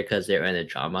was there because they were in a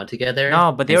drama together.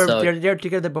 No, but And so- they're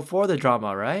together before the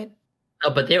drama, right? Oh,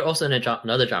 but they were also in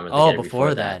another drama. Oh, together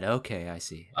before that. Okay, I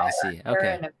see. They're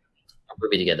Okay. in a- A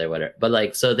movie together, whatever. But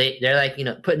like, so they're like,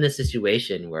 put in a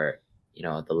situation where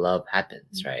the love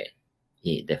happens, right?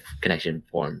 The connection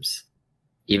forms,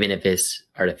 even if it's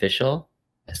artificial.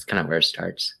 That's kind of where it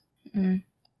starts.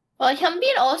 Well,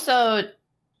 Hyunbin also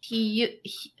he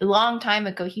a long time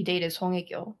ago he dated Song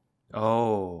Hye-kyo,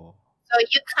 Oh. so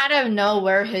you kind of know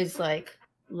where his like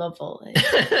level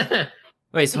is.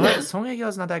 Wait, Song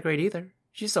Ye-kyo's not that great either.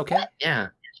 She's okay. Yeah,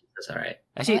 that's all right.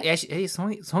 Actually,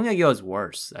 Song Ye-kyo is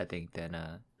worse, I think, than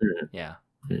yeah.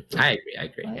 I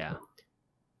agree. Yeah.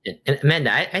 And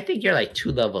Amanda, I think you're like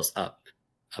 2 levels up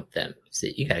them, so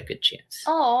you got a good chance.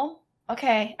 Oh,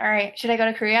 okay, all right. Should I go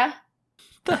to Korea?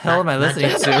 What the hell am I listening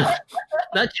to?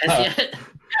 Not just yet.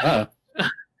 Oh,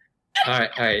 All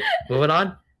right. Moving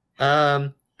on.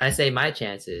 I say my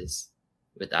chances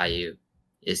with IU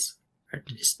is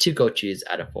 2 gochus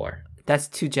out of 4. That's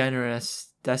too generous.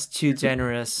 That's too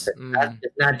generous.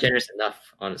 It's not generous enough,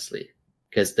 honestly.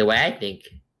 Because the way I think,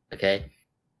 okay,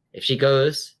 if she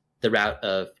goes the route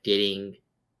of dating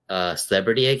a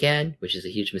celebrity again, which is a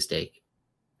huge mistake,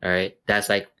 all right, that's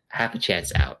like half a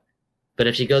chance out. But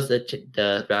if she goes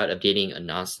the route of dating a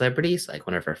non-celebrity, like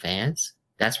one of her fans,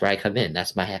 that's where I come in.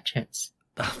 That's my half chance.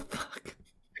 Oh, fuck.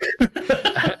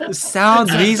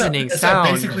 Sound reasoning. Sound.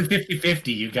 Basically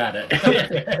 50-50, you got it.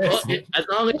 Well, as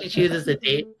long as she chooses to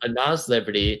date a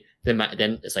non-celebrity, then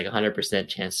it's like 100%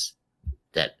 chance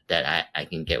that I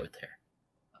can get with her.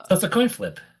 So it's a coin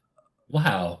flip.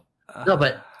 Wow. No,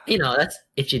 but that's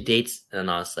if she dates a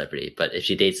non-celebrity. But if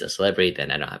she dates a celebrity,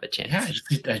 then I don't have a chance.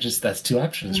 Yeah, I just that's 2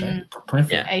 options, right? Coin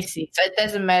flip. Yeah. I see. So it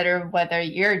doesn't matter whether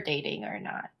you're dating or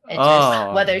not. It's Oh,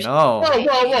 just whether no.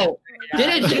 Whoa!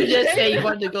 Didn't you just say you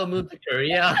wanted to go move to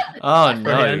Korea? Oh no,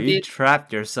 Hyunbin? you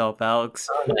trapped yourself, Alex.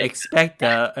 Oh, my Expect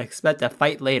a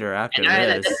fight later after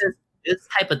And this. this is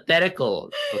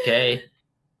hypothetical, okay?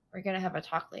 we're gonna have a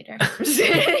talk later.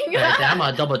 I'm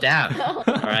gonna double down. All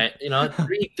right,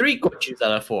 three gochus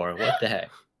out of 4. What the heck?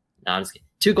 No, I'm just kidding.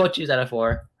 2 gochus out of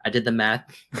 4. I did the math.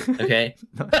 Okay.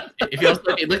 if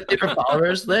you look at her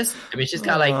followers list, I mean, she's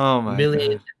got like Oh my millions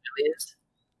God. and millions.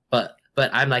 But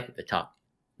I'm like at the top,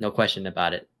 no question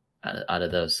about it. Out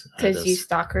of those, Because you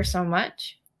stalk her so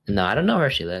much. No, I don't know where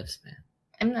she lives, man.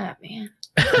 I'm not, man.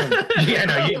 Yeah,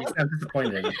 no, you sound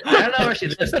disappointed. I don't know where she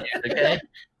lives, man, okay?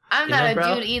 I'm You not know, a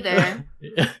bro? dude either.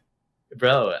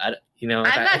 Bro, I'm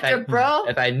not your bro.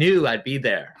 If I knew, I'd be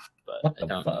there, but What I the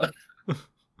don't. fuck? All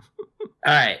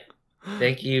right.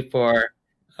 Thank you for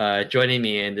joining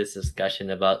me in this discussion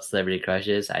about celebrity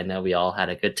crushes. I know we all had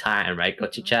a good time, right,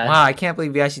 Gochi Chat? Wow, I can't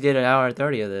believe we actually did an hour and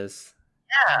 30 of this.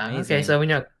 Yeah. Amazing. Okay, so we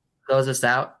know close us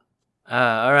out.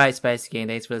 All right, Spicy Gang.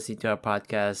 Thanks for listening to our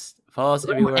podcast. Follow us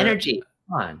everywhere. Energy.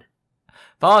 Come on.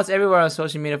 Follow us everywhere on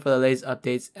social media for the latest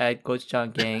updates at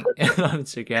Gochujang Gang and on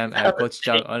Instagram at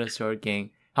Gochujang_gang.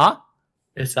 Huh?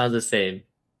 It sounds the same.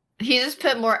 He just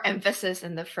put more emphasis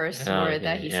in the first word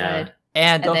that he said.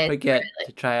 And don't then- forget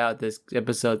to try out this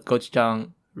episode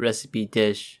Gochujang recipe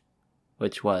dish,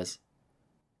 which was.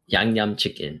 Yang Yum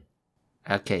Chicken.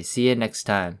 Okay, see you next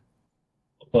time.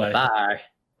 But Bye.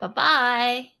 Bye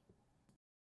bye.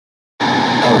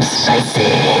 Oh,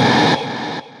 spicy.